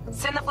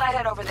 Send the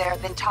flathead over there,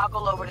 then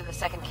toggle over to the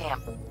second cam.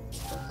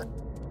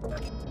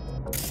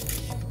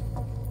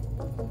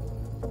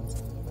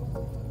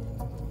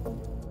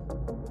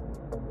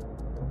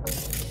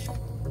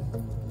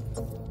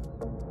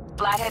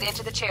 Flathead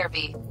into the chair,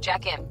 V.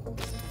 Jack in.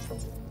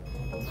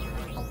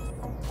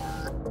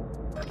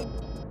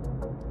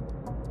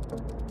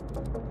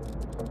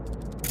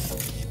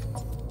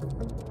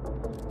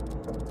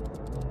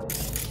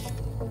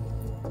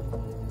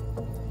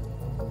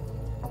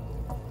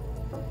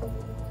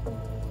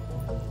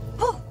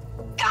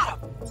 Got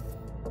him!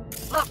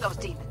 Love those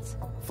demons.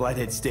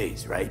 Flathead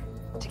stays, right?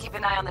 To keep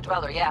an eye on the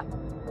dweller, yeah.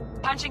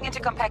 Punching into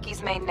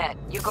Konpeki's main net.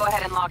 You go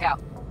ahead and log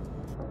out.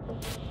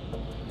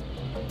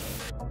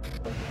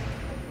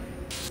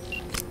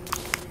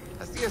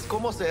 Así es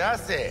como se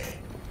hace.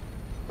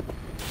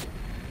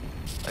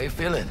 How you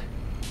feeling?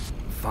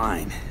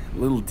 Fine. A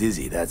little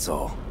dizzy, that's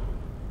all.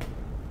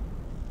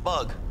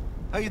 Bug,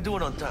 how you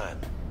doing on time?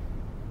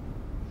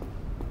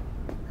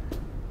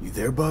 You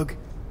there, Bug?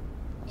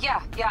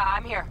 Yeah,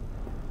 I'm here.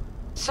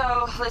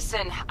 So,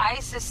 listen,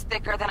 ice is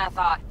thicker than I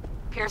thought.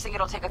 Piercing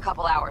it'll take a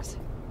couple hours.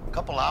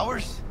 Couple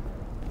hours?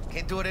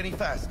 Can't do it any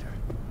faster.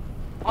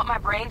 Want my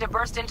brain to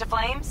burst into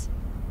flames?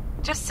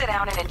 Just sit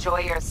down and enjoy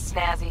your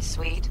snazzy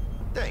sweet.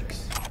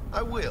 Thanks.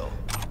 I will.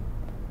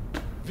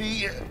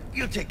 V,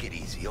 you take it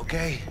easy,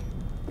 okay?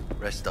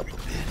 Rest up a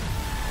bit.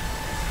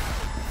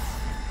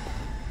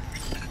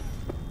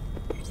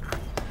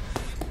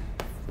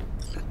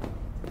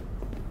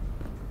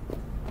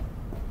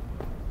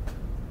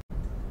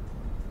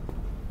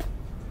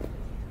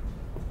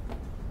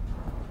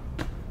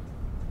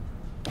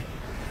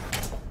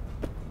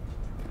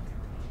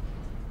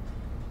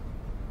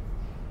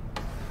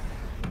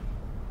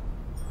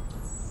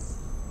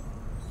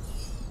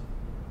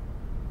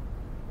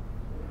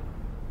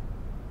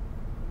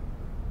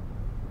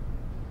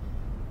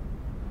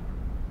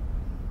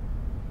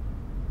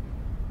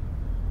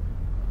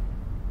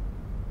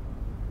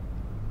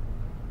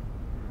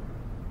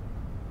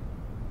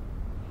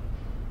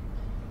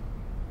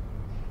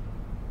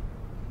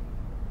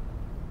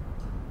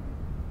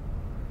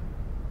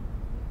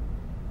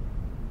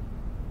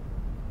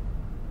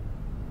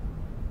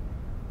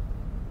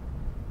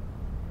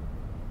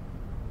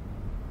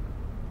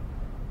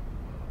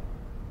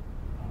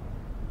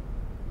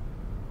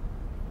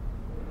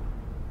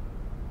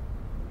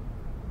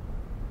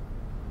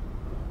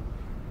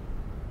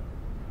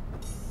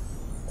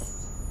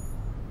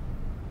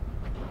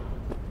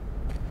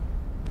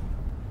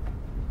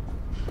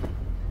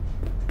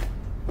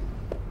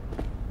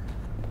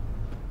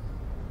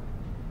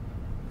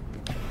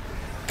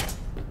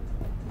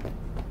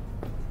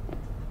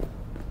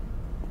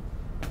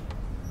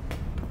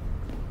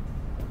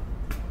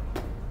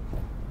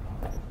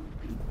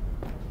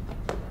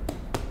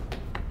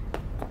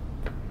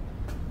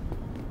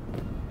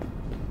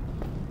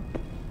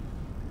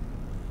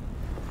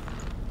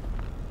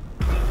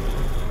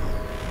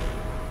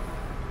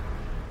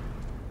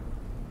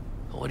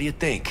 What do you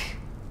think?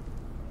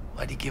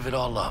 Why'd you give it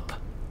all up?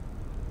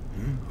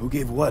 Who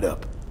gave what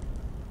up?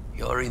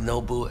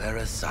 Yorinobu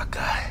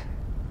Arasaka.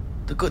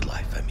 The good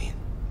life, I mean.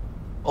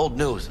 Old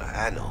news,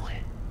 I know.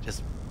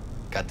 Just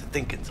got to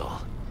thinking's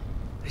all.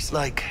 It's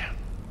like,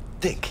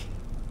 think.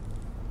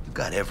 You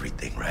got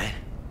everything, right?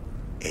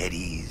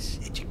 Eddies,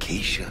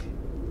 education.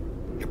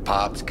 Your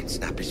pops can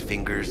snap his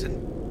fingers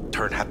and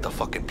turn half the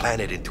fucking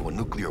planet into a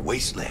nuclear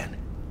wasteland.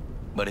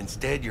 But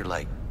instead, you're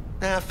like,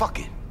 nah, fuck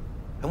it.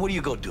 And what do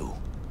you go do?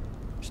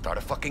 Start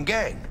a fucking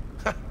gang.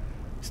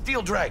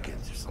 Steal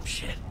dragons or some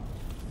shit.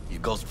 You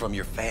ghost from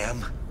your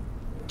fam,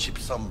 chip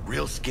some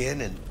real skin,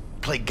 and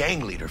play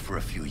gang leader for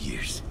a few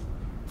years.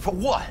 For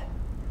what?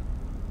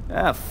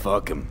 Ah,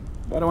 fuck him.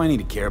 Why do I need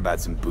to care about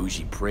some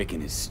bougie prick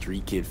and his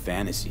street kid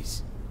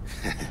fantasies?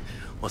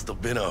 Must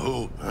have been a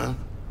hoot, huh?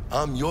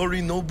 I'm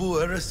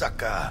Yorinobu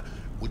Arasaka.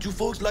 Would you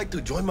folks like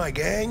to join my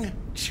gang?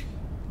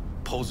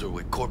 Poser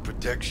with court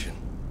protection.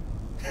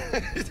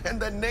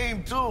 And the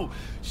name, too.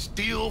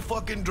 Steel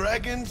fucking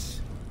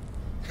Dragons?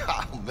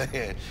 Oh,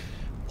 man.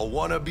 A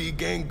wannabe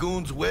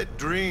Gangoon's wet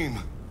dream.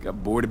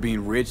 Got bored of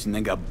being rich and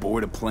then got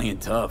bored of playing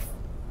tough.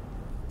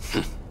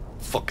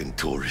 Fucking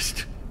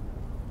tourist.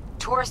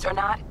 Tourist or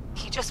not,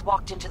 he just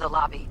walked into the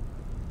lobby.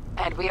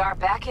 And we are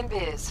back in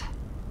biz.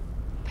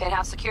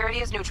 Penthouse security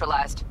is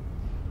neutralized.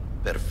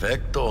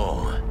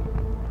 Perfecto.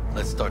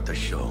 Let's start the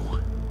show.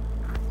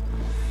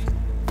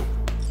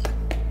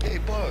 Hey,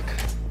 Bug.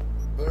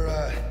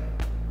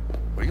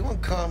 Were you on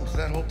comms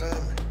that whole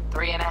time?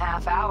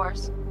 3.5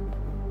 hours.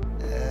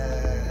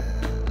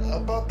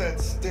 About that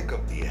stick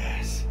up the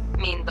ass.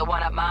 Mean the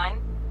one up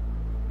mine?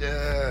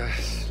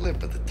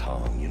 Slip of the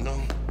tongue, you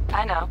know?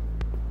 I know.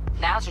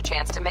 Now's your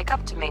chance to make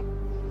up to me.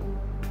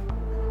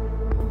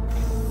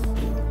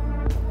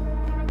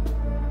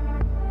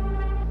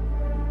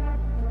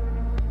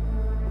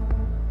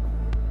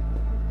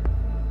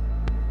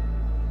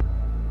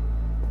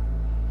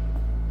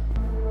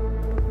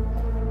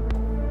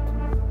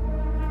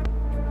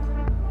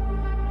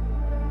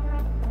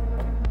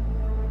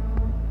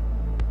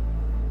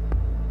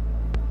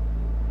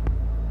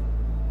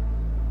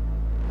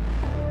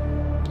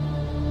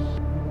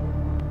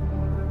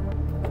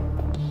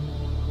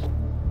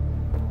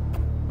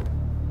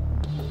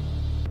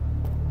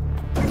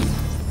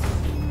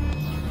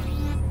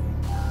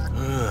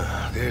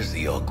 There's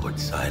the awkward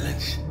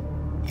silence.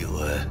 You,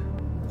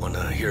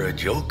 wanna hear a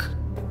joke?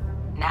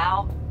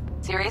 Now?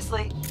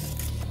 Seriously?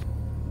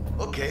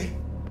 Okay.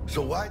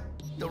 So why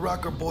the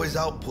rocker boy's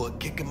output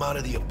kick him out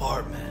of the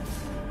apartment?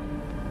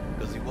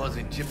 Because he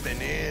wasn't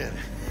chipping in.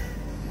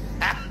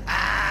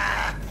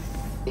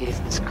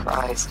 Jesus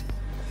Christ.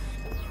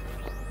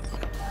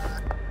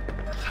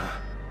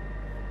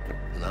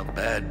 Not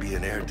bad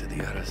being heir to the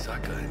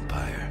Arasaka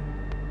Empire.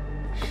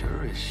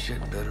 Sure as shit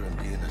better than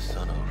being a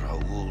son of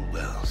Raoul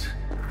Wells.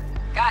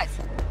 Guys,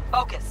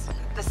 focus.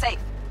 The safe.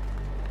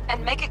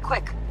 And make it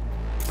quick.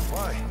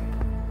 Why?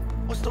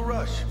 What's the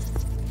rush?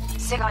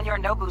 Sigon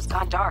Yorinobu's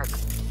gone dark.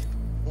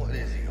 What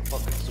is he, a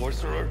fucking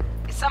sorcerer?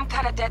 Some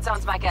kind of dead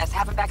zone's my guess.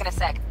 Have him back in a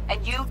sec.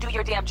 And you do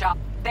your damn job.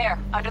 There,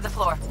 under the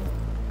floor.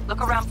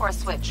 Look around for a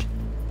switch.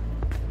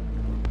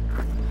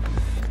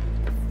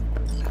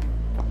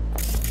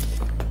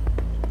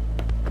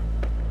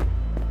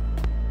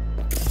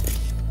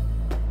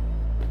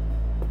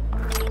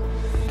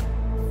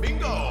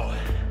 Bingo!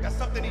 Got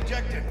something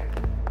ejected.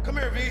 Come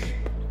here, V.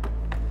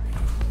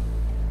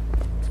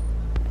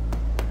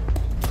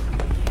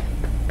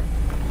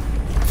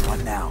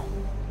 What now?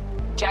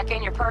 Jack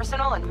in your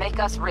personal and make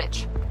us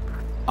rich.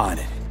 On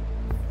it.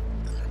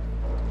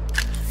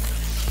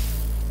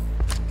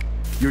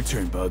 Your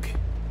turn, Bug.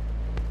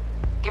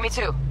 Give me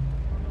 2.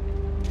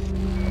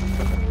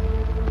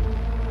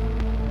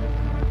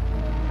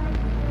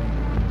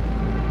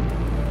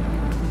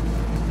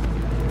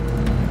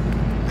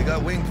 They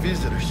got winged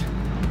visitors.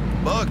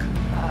 Bug.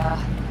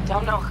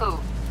 Don't know who,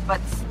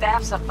 but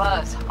staff's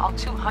abuzz. All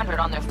 200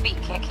 on their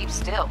feet, can't keep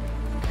still.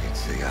 Can't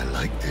say I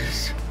like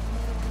this.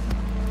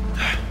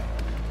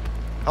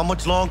 How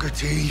much longer,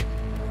 T?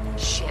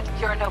 Shit,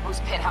 Yorinobu's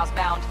penthouse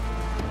bound.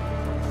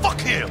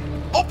 Fuck him!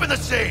 Open the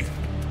safe!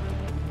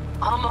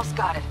 Almost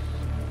got it.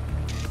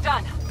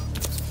 Done.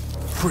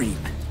 Cream.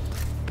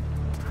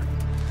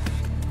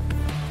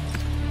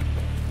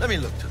 Let me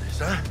look to this,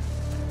 huh?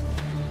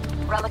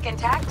 Relic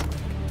intact?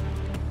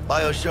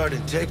 Bioshard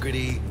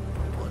integrity,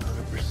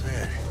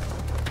 100%.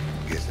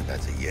 Guessing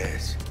that's a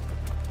yes.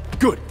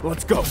 Good,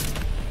 let's go.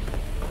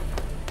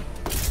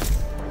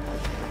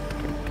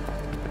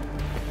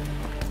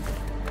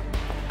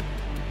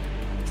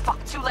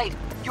 Fuck, too late.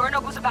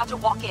 Yorinobu's about to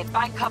walk in.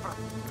 Find cover.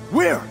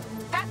 Where?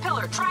 That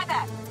pillar, try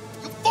that.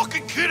 You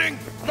fucking kidding?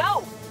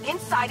 No!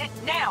 Inside it,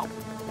 now!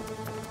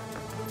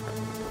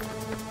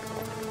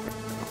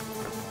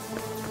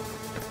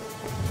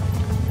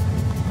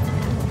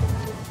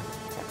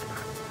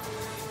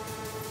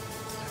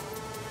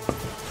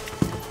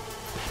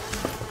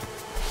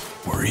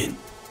 We're in.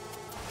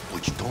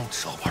 Which don't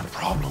solve our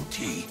problem,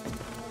 T.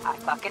 I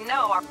fucking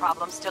know our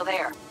problem's still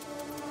there.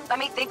 Let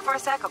me think for a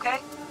sec, okay?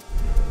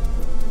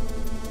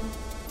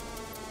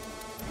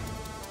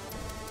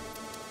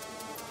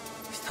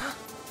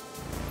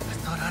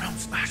 Atom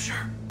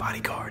Smasher.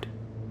 Bodyguard.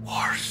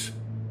 Wars.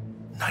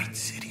 Night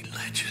City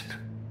legend.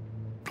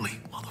 Bleak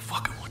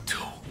motherfucking one too.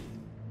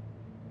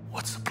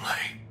 What's the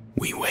play?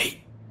 We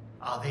wait.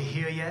 Are they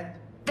here yet?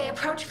 They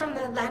approach from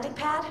the landing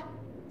pad?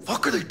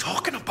 Fuck are they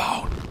talking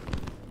about?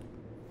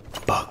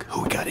 Bug,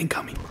 who we got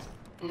incoming?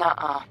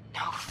 Nuh-uh.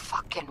 No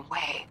fucking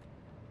way.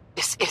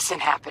 This isn't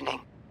happening.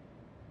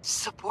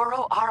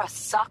 Saburo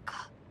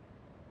Arasaka?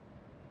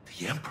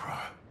 The Emperor.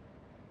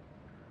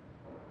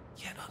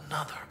 Yet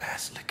another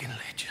ass-licking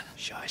legend.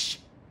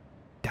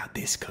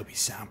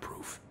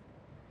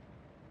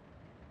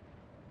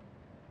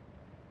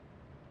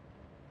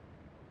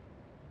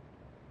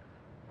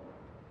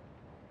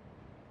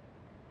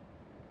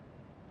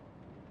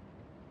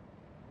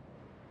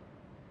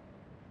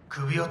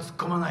 首を突っ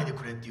込まないで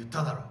くれって言っ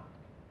ただろ。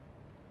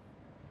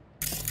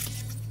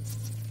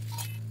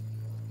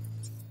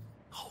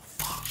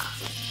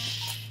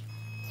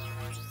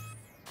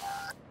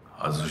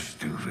外し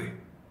てくれ。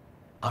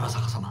荒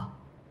坂様、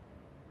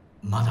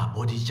まだ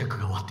ボディチェック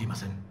が終わっていま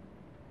せん。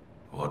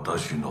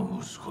私の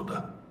息子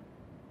だ。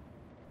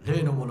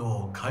例のも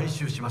のを回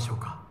収しましょう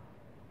か。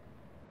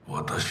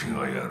私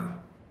がやる。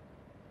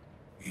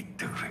言っ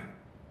てくれ。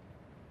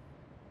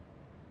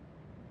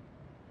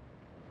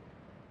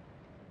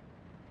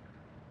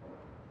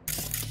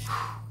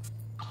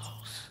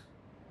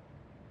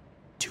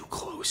Too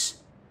close.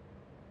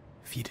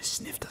 If he'd have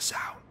sniffed us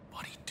out.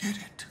 But he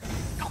didn't.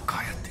 No,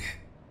 cállate.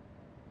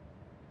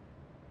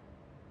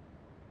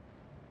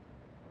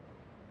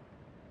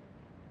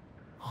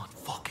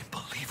 Unfucking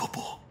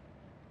believable.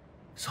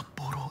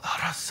 Saburo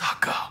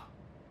Arasaka.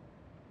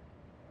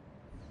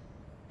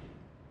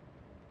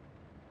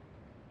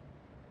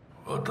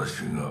 私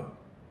が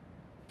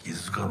気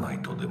づかない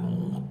とでも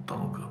思った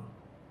のか。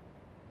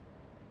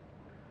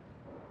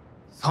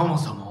そも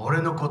そも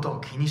俺のこと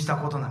を気にした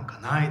ことなんか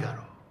ないだ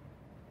ろう。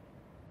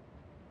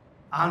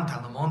あん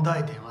たの問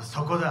題点は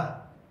そこ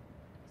だ。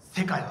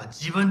世界は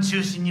自分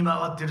中心に回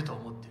ってると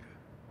思ってる。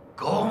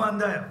傲慢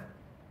だよ。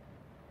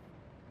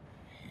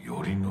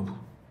頼信。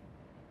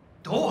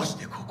どうし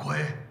てここ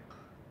へ？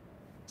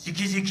直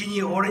々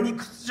に俺に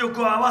屈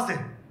辱を合わせ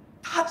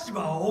立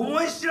場を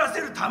思い知らせ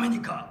るために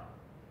か。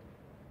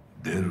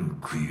出る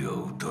杭が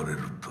打たれる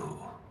と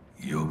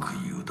よく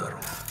言うだろ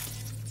う。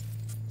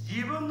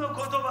自分の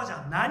言葉じ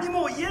ゃ何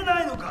も言え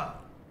ないの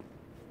か。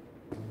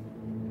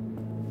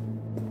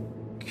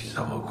貴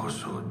様こ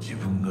そ自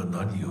分が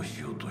何をし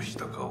ようとし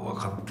たか分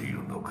かってい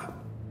るのか。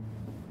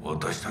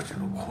私たち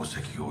の功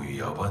績を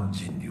野蛮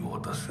人に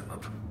渡せな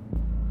ど、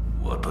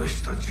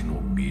私たち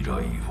の未来を。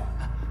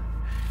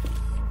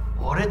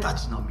俺た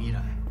ちの未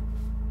来。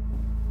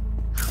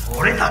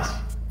俺たち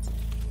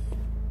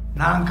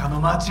なんかの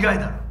間違い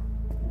だろ。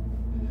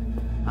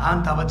あ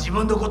んたは自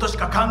分のことし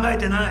か考え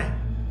てない。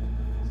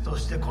そ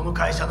してこの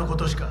会社のこ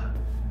としか。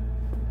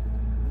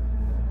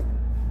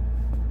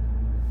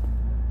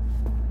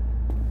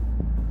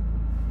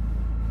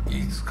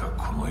いつか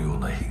このよう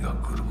な日が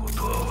来るこ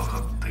とは分か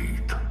ってい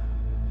た。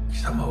貴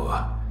様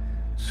は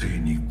つい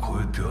に越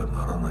えては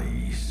ならな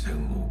い一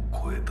線を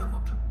越えたの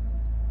だ。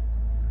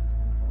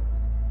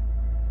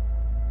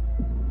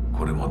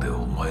これまで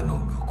お前の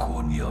愚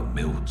行には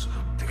目をつぶ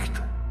ってき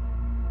た。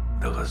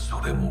だが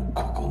それも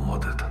ここま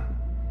でだ。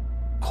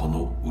こ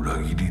の裏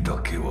切りだ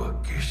けは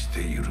決し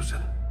て許せん。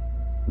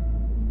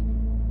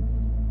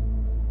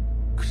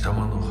貴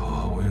様の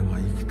母親が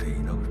生きてい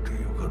なくてよ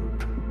かっ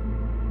た。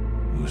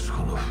息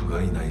子の不甲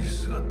斐ない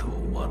姿を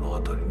目の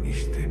当たりに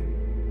して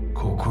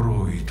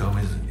心を痛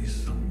めずに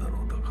済んだ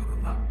のだか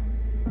らな。こ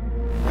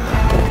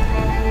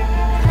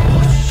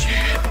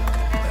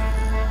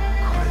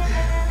れで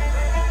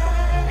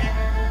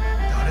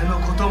誰の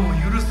ことも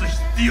許す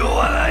必要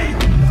はない。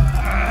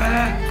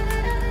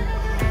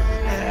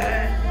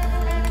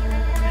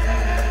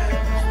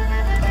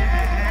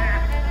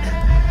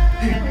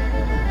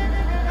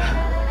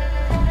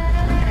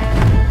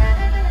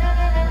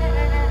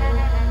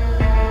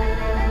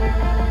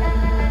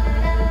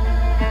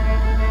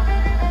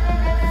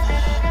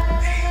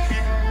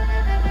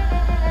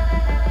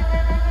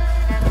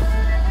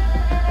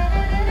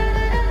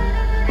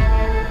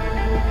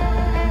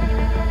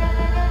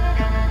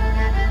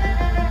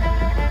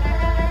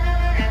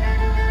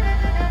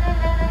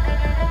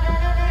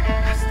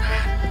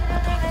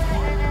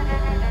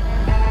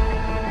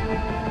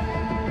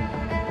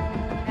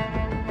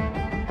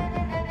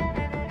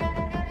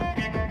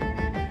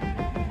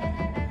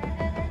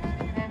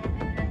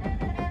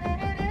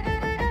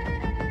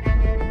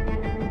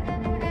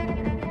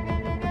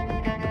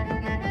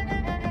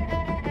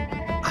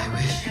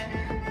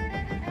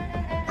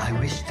I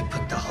wish to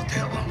put the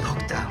hotel on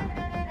lockdown.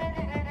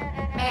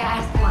 May I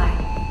ask why?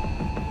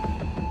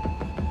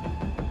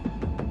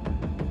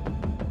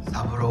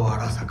 Saburo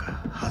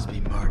Arasaka has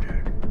been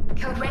murdered.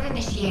 Code Red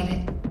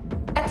initiated.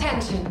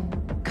 Attention.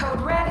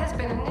 Code Red has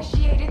been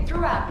initiated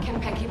throughout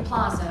Kenpeki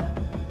Plaza.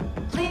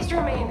 Please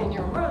remain in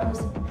your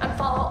rooms and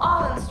follow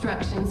all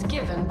instructions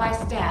given by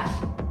staff.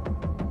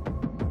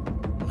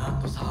 何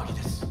の騒ぎ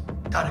です。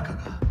誰か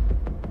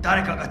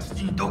が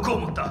父に毒を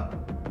持った。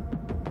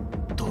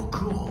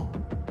毒を。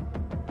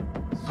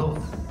そう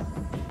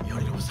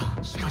頼信さ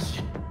ん。しか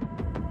し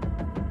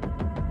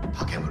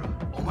竹村、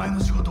お前の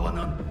仕事は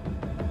何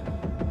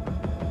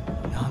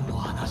の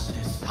話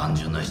です。単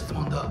純な質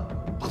問だ。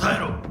答え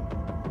ろ。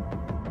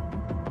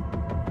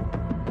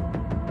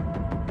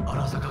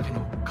荒坂家の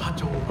家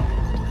長を守る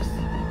ことです。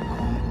今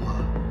後は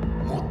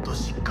もっと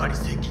しっかり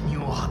責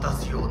任を果た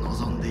すよう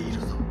望んでいる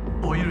ぞ。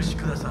お許し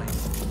ください、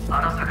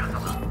荒坂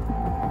様。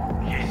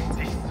決し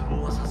て失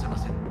望はさせま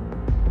せん。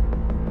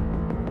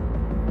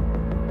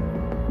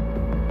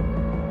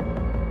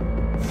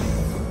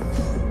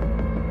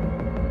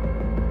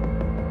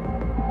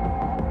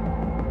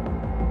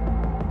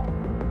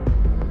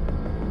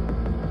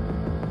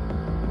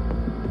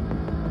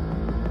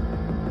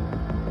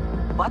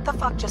What the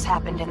fuck just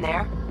happened in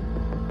there?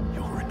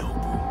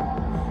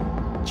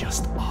 Yorinobu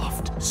just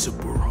offed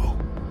Saburo.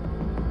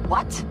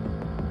 What?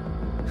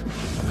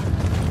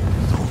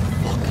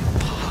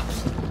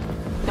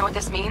 Know what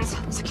this means?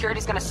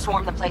 Security's gonna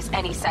swarm the place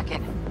any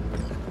second.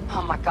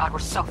 Oh my god, we're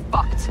so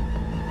fucked.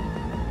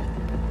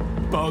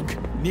 Bug,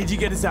 need you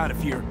get us out of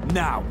here,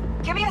 now.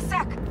 Give me a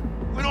sec.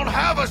 We don't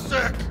have a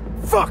sec.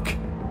 Fuck!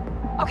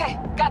 Okay,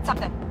 got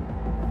something.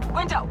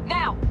 Window,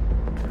 now!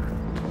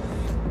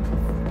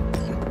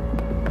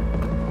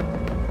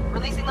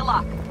 Releasing the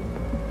lock.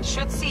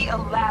 Should see a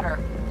ladder.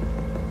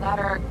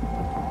 Ladder...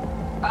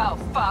 Oh,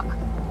 fuck.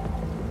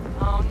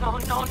 Oh, no,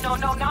 no, no,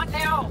 no, not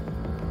now!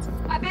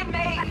 I've been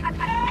made!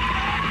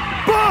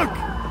 Bug!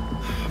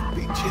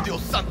 Pinche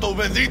Dios santo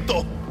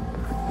bendito!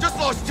 Just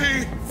lost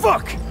T!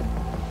 Fuck!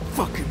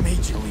 Fucking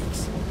Major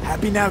Leagues.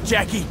 Happy now,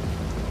 Jackie?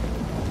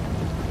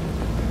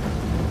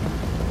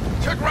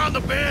 Check around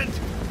the bend!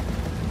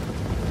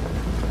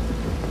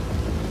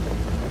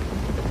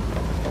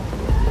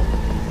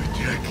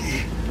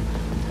 Jackie.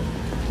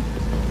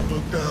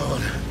 Look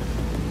down.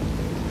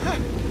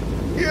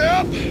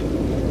 Yep!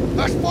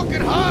 That's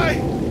fucking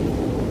high!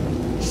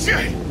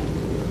 Shit!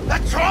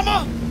 That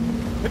trauma?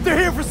 If they're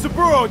here for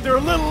Saburo, they're a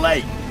little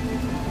late.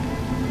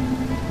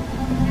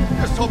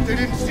 Just hope they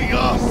didn't see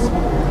us.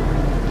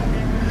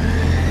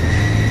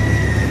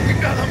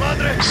 Chingada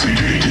madre!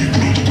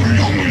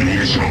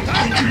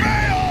 Time to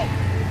bail!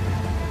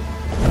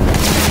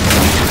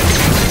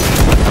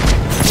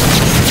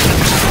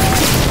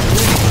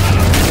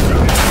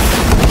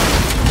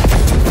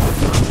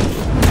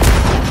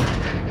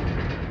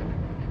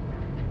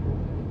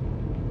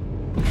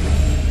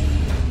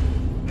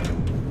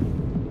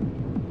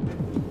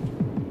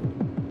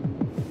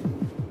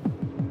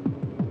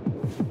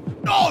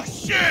 Oh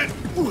shit!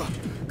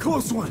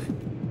 Close one.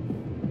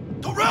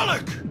 The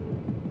relic!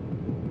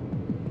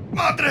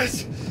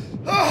 Madres!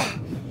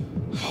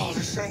 Oh,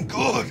 this ain't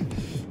good.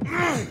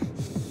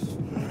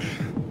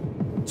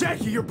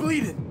 Jackie, you're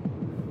bleeding.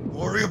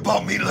 Worry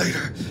about me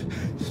later.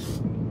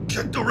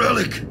 Check the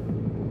relic.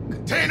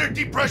 Container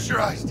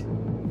depressurized.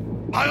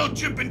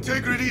 Biochip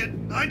integrity at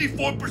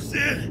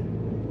 94%.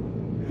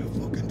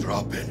 Fucking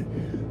drop it.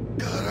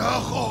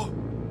 Carajo.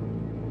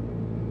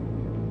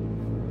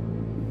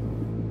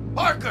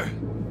 Parker!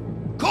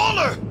 Call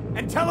her!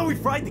 And tell her we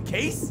fried the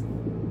case?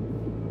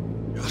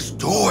 Just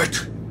do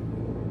it!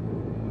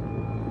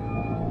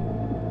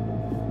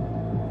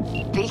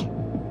 V?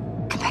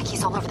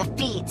 Konpeki's all over the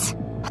feeds.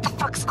 What the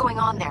fuck's going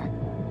on there?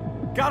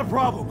 Got a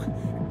problem.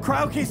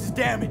 Cryo case is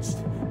damaged.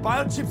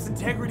 Biochip's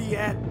integrity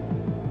at...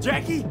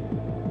 Jackie?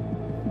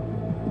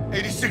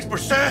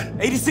 86%?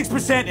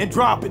 86% and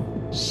dropping.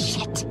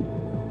 Shit.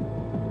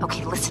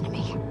 Okay, listen to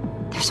me.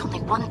 There's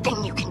only one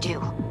thing you can do.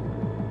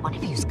 One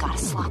of you's gotta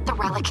slot the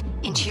relic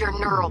into your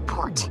neural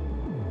port.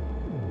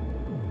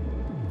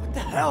 What the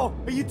hell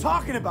are you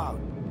talking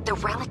about? The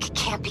relic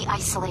can't be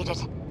isolated.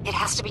 It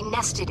has to be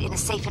nested in a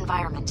safe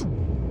environment.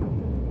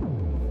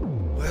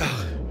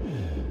 Well,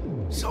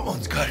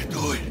 someone's gotta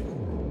do it.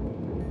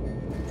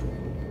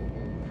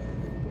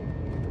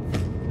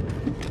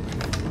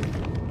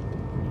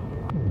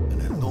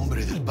 En el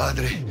nombre del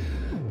Padre,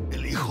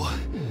 del Hijo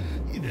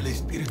y del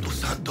Espíritu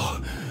Santo.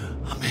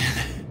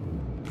 Amén.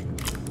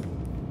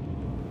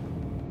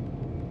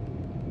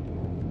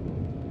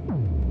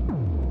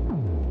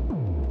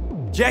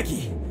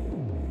 Jackie,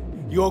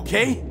 you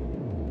okay?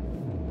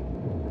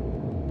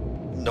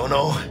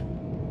 No.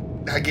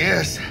 I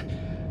guess.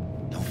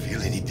 Don't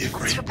feel any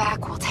different. Once you're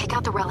back, we'll take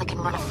out the relic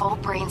and run a full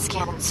brain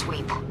scan and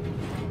sweep.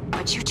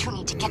 But you two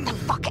need to get the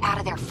fuck out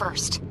of there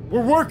first.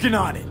 We're working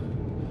on it.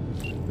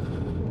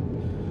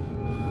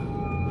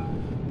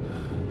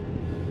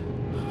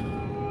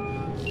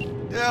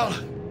 Del,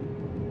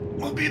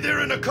 we'll be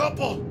there in a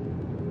couple.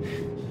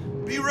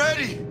 Be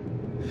ready.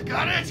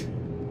 Got it?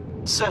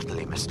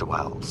 Certainly, Mr.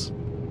 Wells.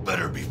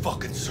 Better be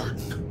fucking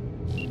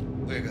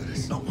certain. We gotta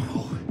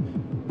somehow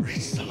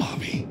reach the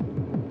lobby.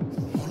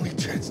 Only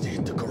chance to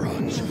hit the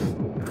garage.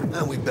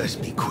 And we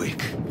best be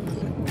quick.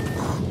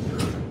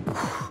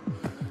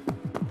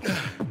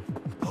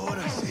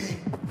 Ahora sí.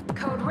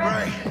 Code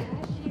Red has been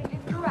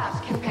initiated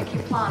throughout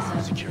Konpeki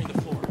Plaza. Securing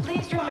the floor.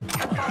 Please remain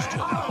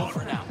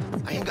Over now.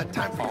 I ain't got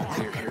time for all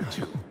Clear here,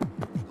 too.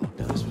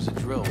 Now, this was a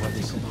drill. Why'd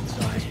they send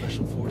inside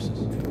special forces?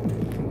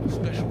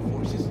 Special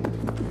forces?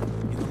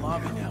 In the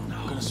lobby now.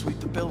 We're gonna sweep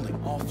the building,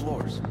 all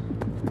floors.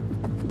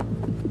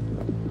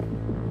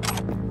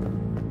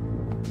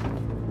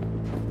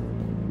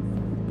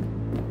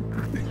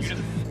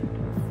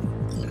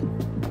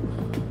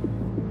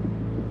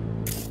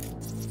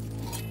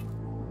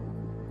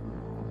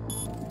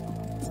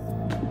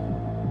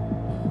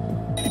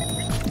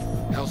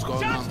 Hell's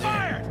going on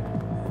there?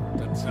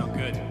 Doesn't sound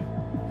good.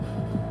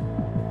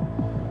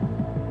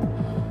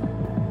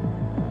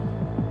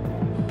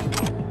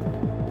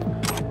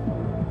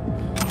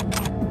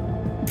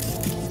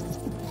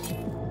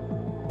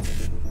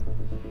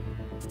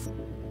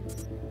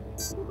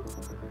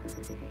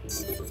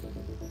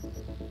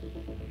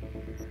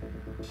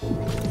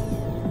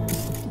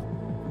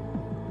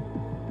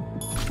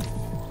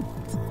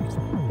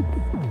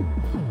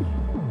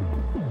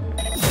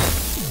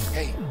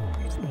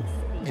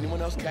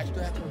 catch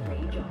that?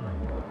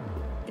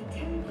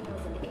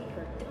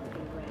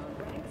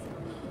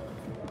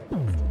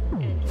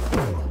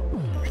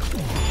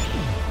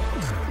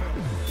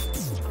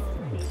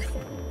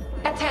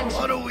 Attention.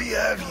 What do we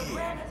have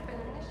here?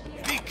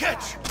 Be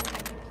catch!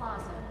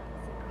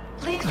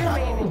 Please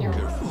remain in your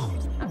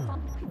rooms and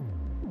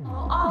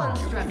follow all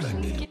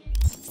instructions.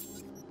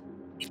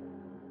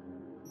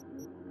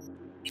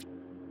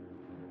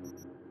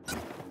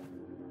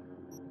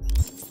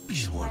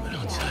 She's warming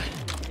outside.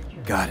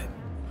 Got it.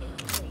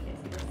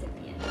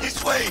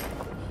 This way!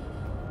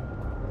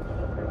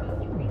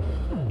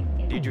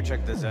 Did you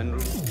check the Zen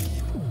room?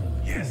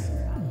 Yes,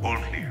 all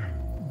clear.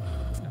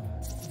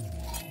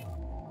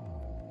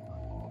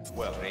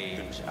 Well,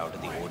 range out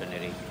of the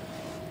ordinary.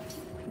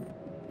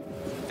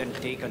 Then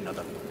take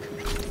another look.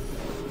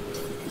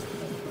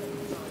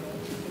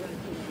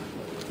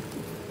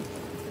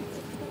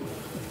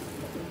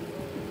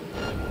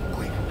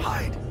 Quick,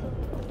 hide.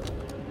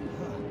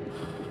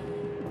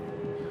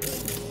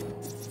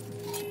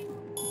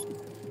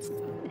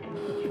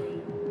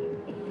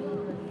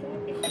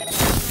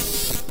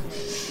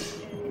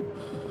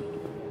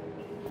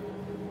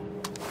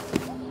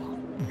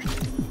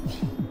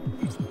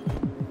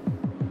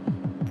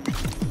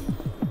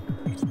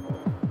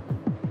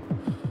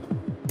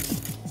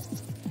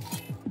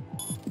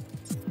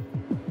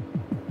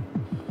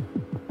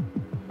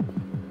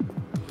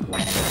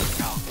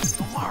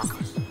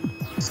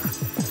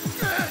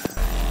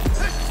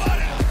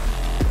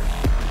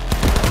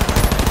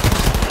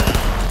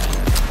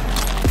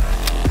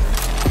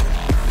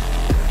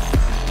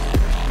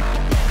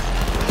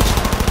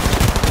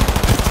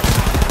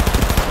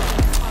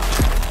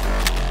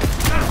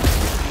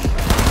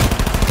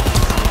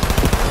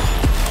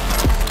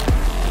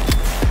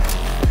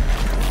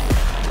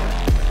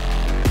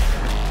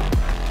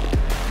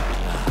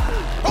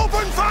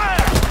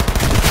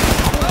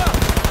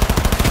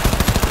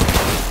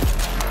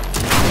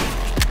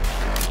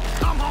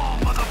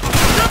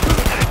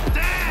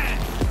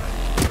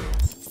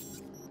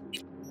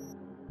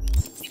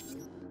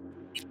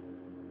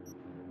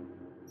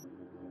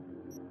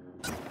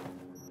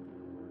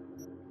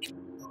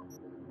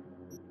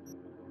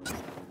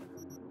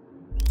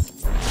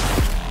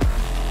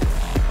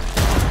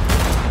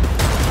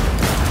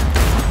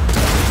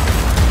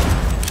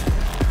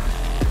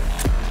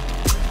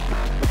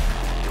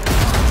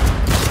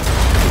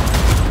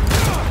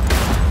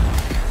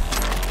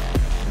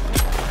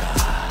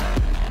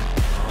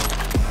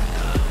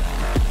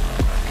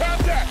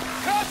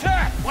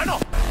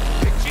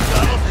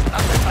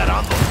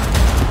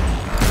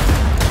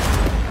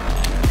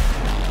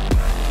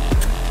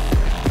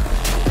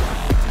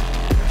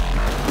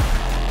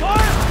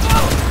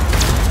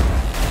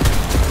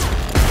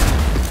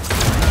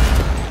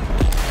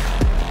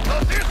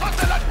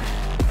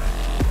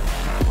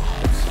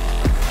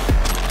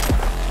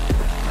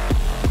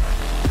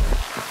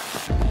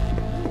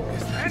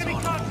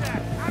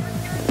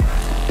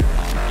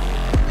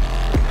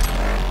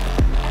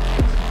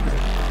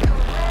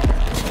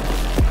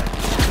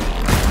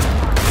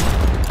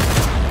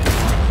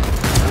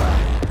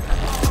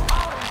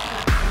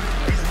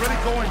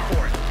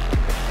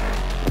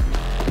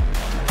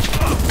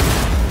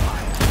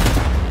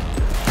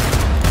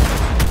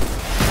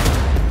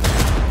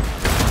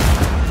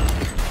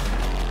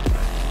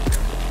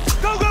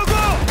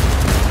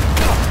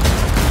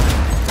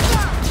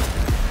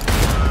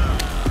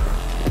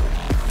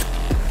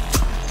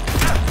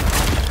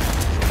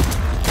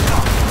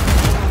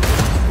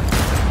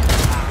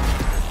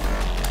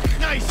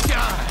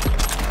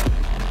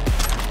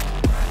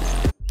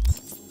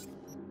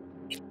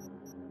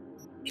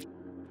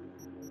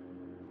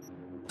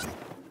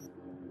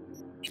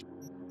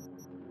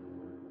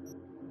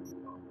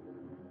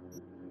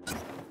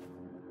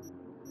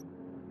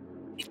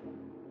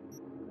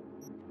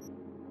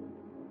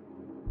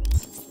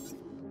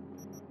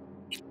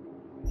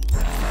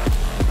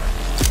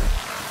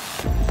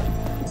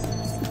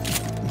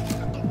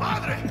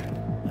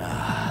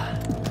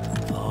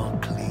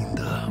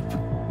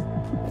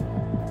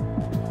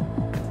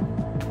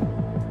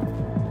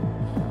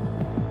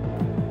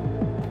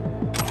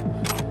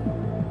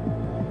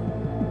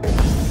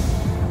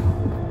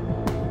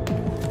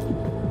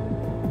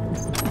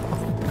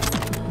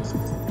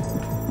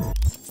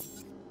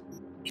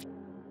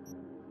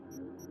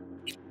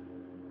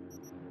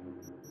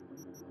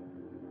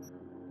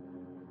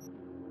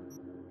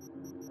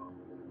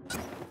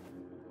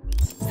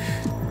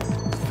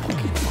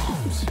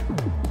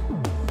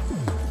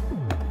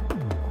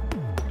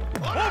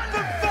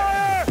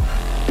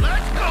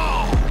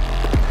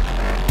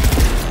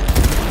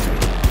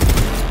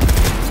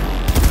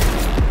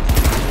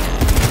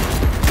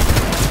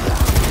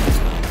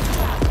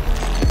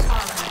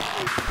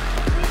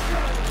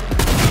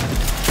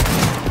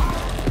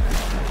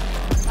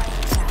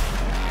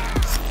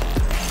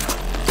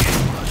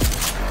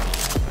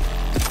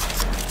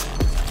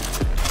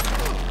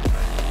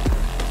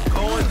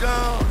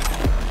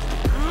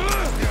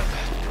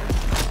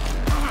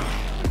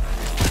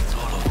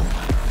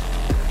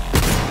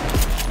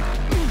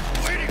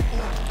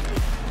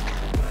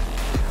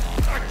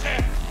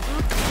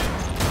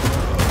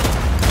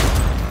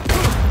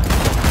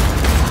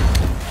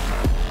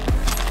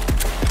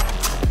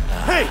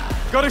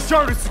 Gotta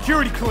start a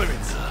security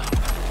clearance.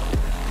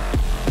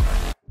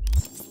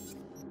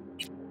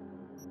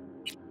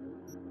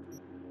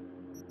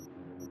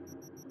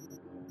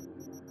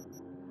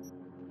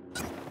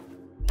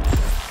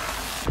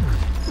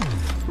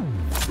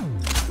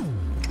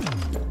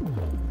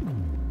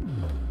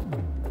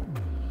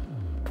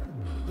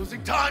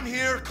 Losing time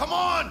here, come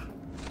on!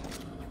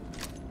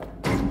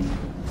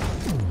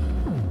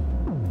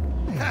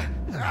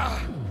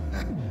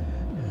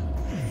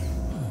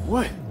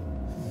 What?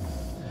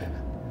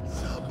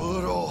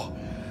 Saburo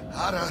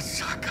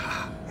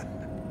Arasaka.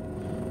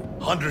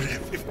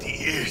 150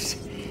 years.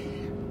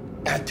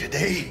 And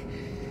today,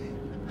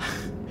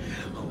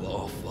 of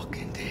all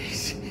fucking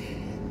days,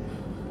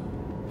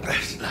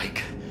 that's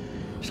like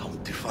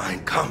some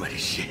divine comedy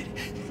shit.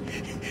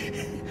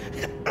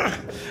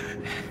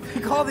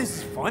 You call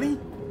this funny?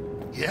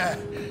 Yeah,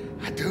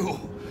 I do.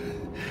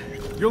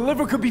 Your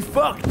liver could be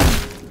fucked.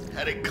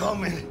 Had it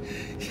coming.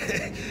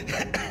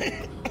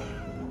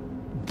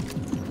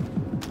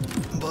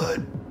 But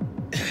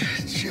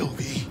chill,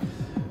 V.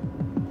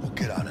 We'll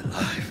get out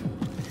alive.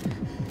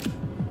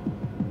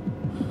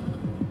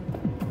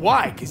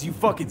 Why? 'Cause you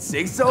fucking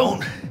say so?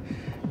 Don't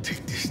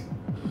take this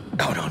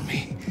out on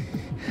me.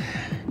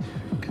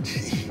 I can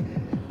see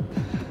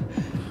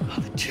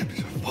how the chips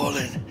are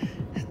falling.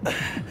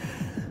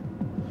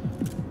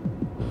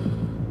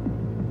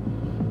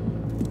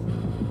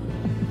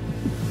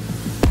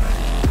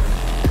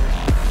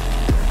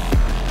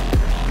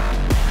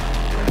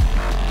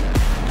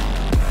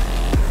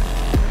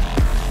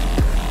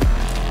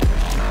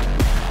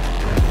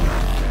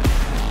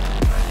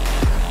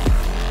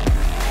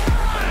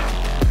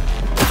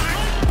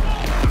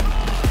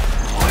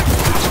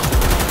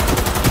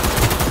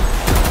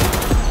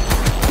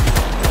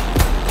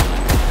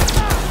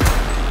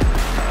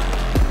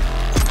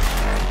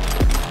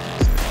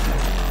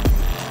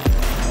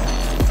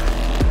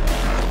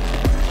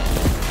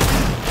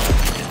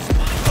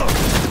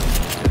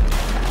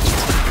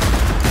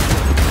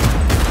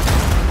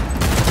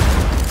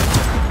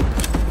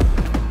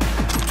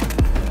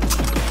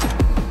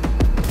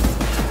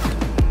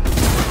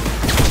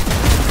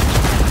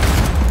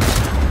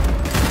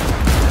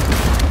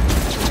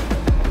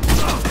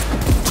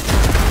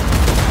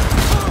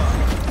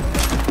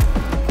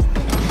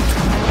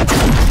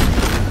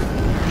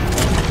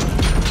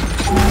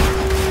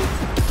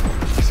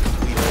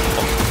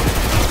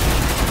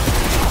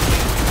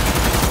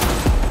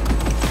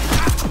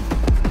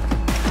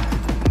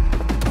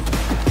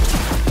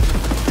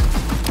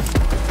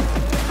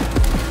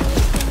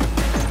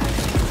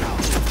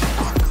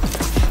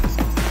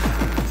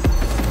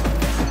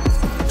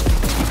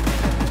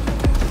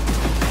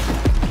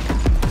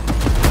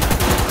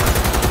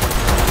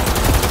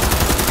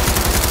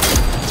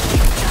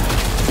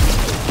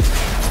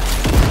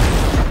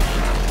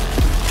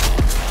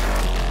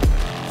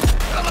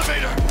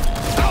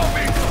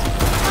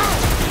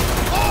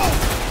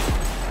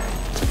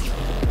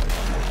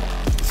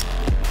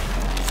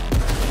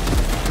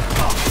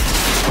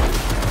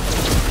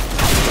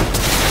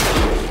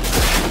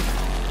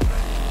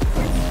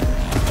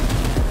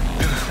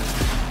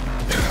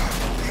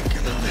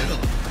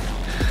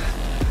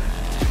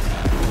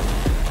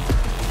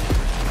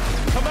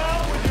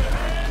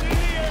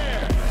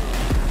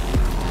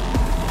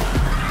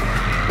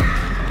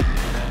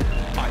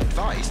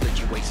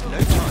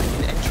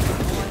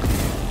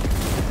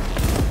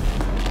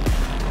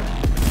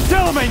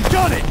 Delamain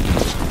done it!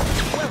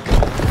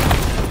 Welcome.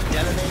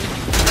 Delamain,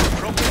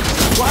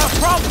 problems? We'll have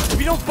problems if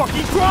you don't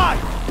fucking try!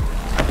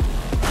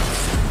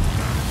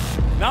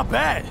 Not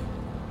bad.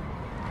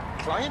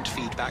 Client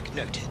feedback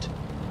noted.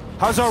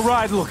 How's our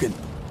ride looking?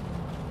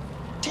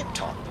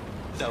 Tip-top.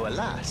 Though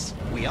alas,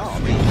 we are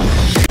in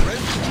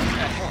roadblock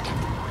ahead.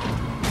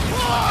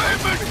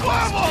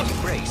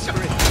 Brace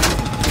for it.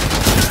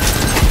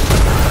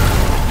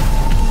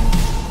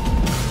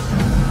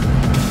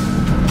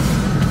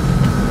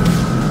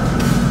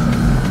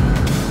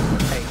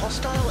 A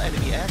hostile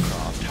enemy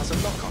aircraft has a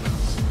lock on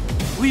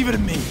us. Leave it to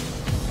me.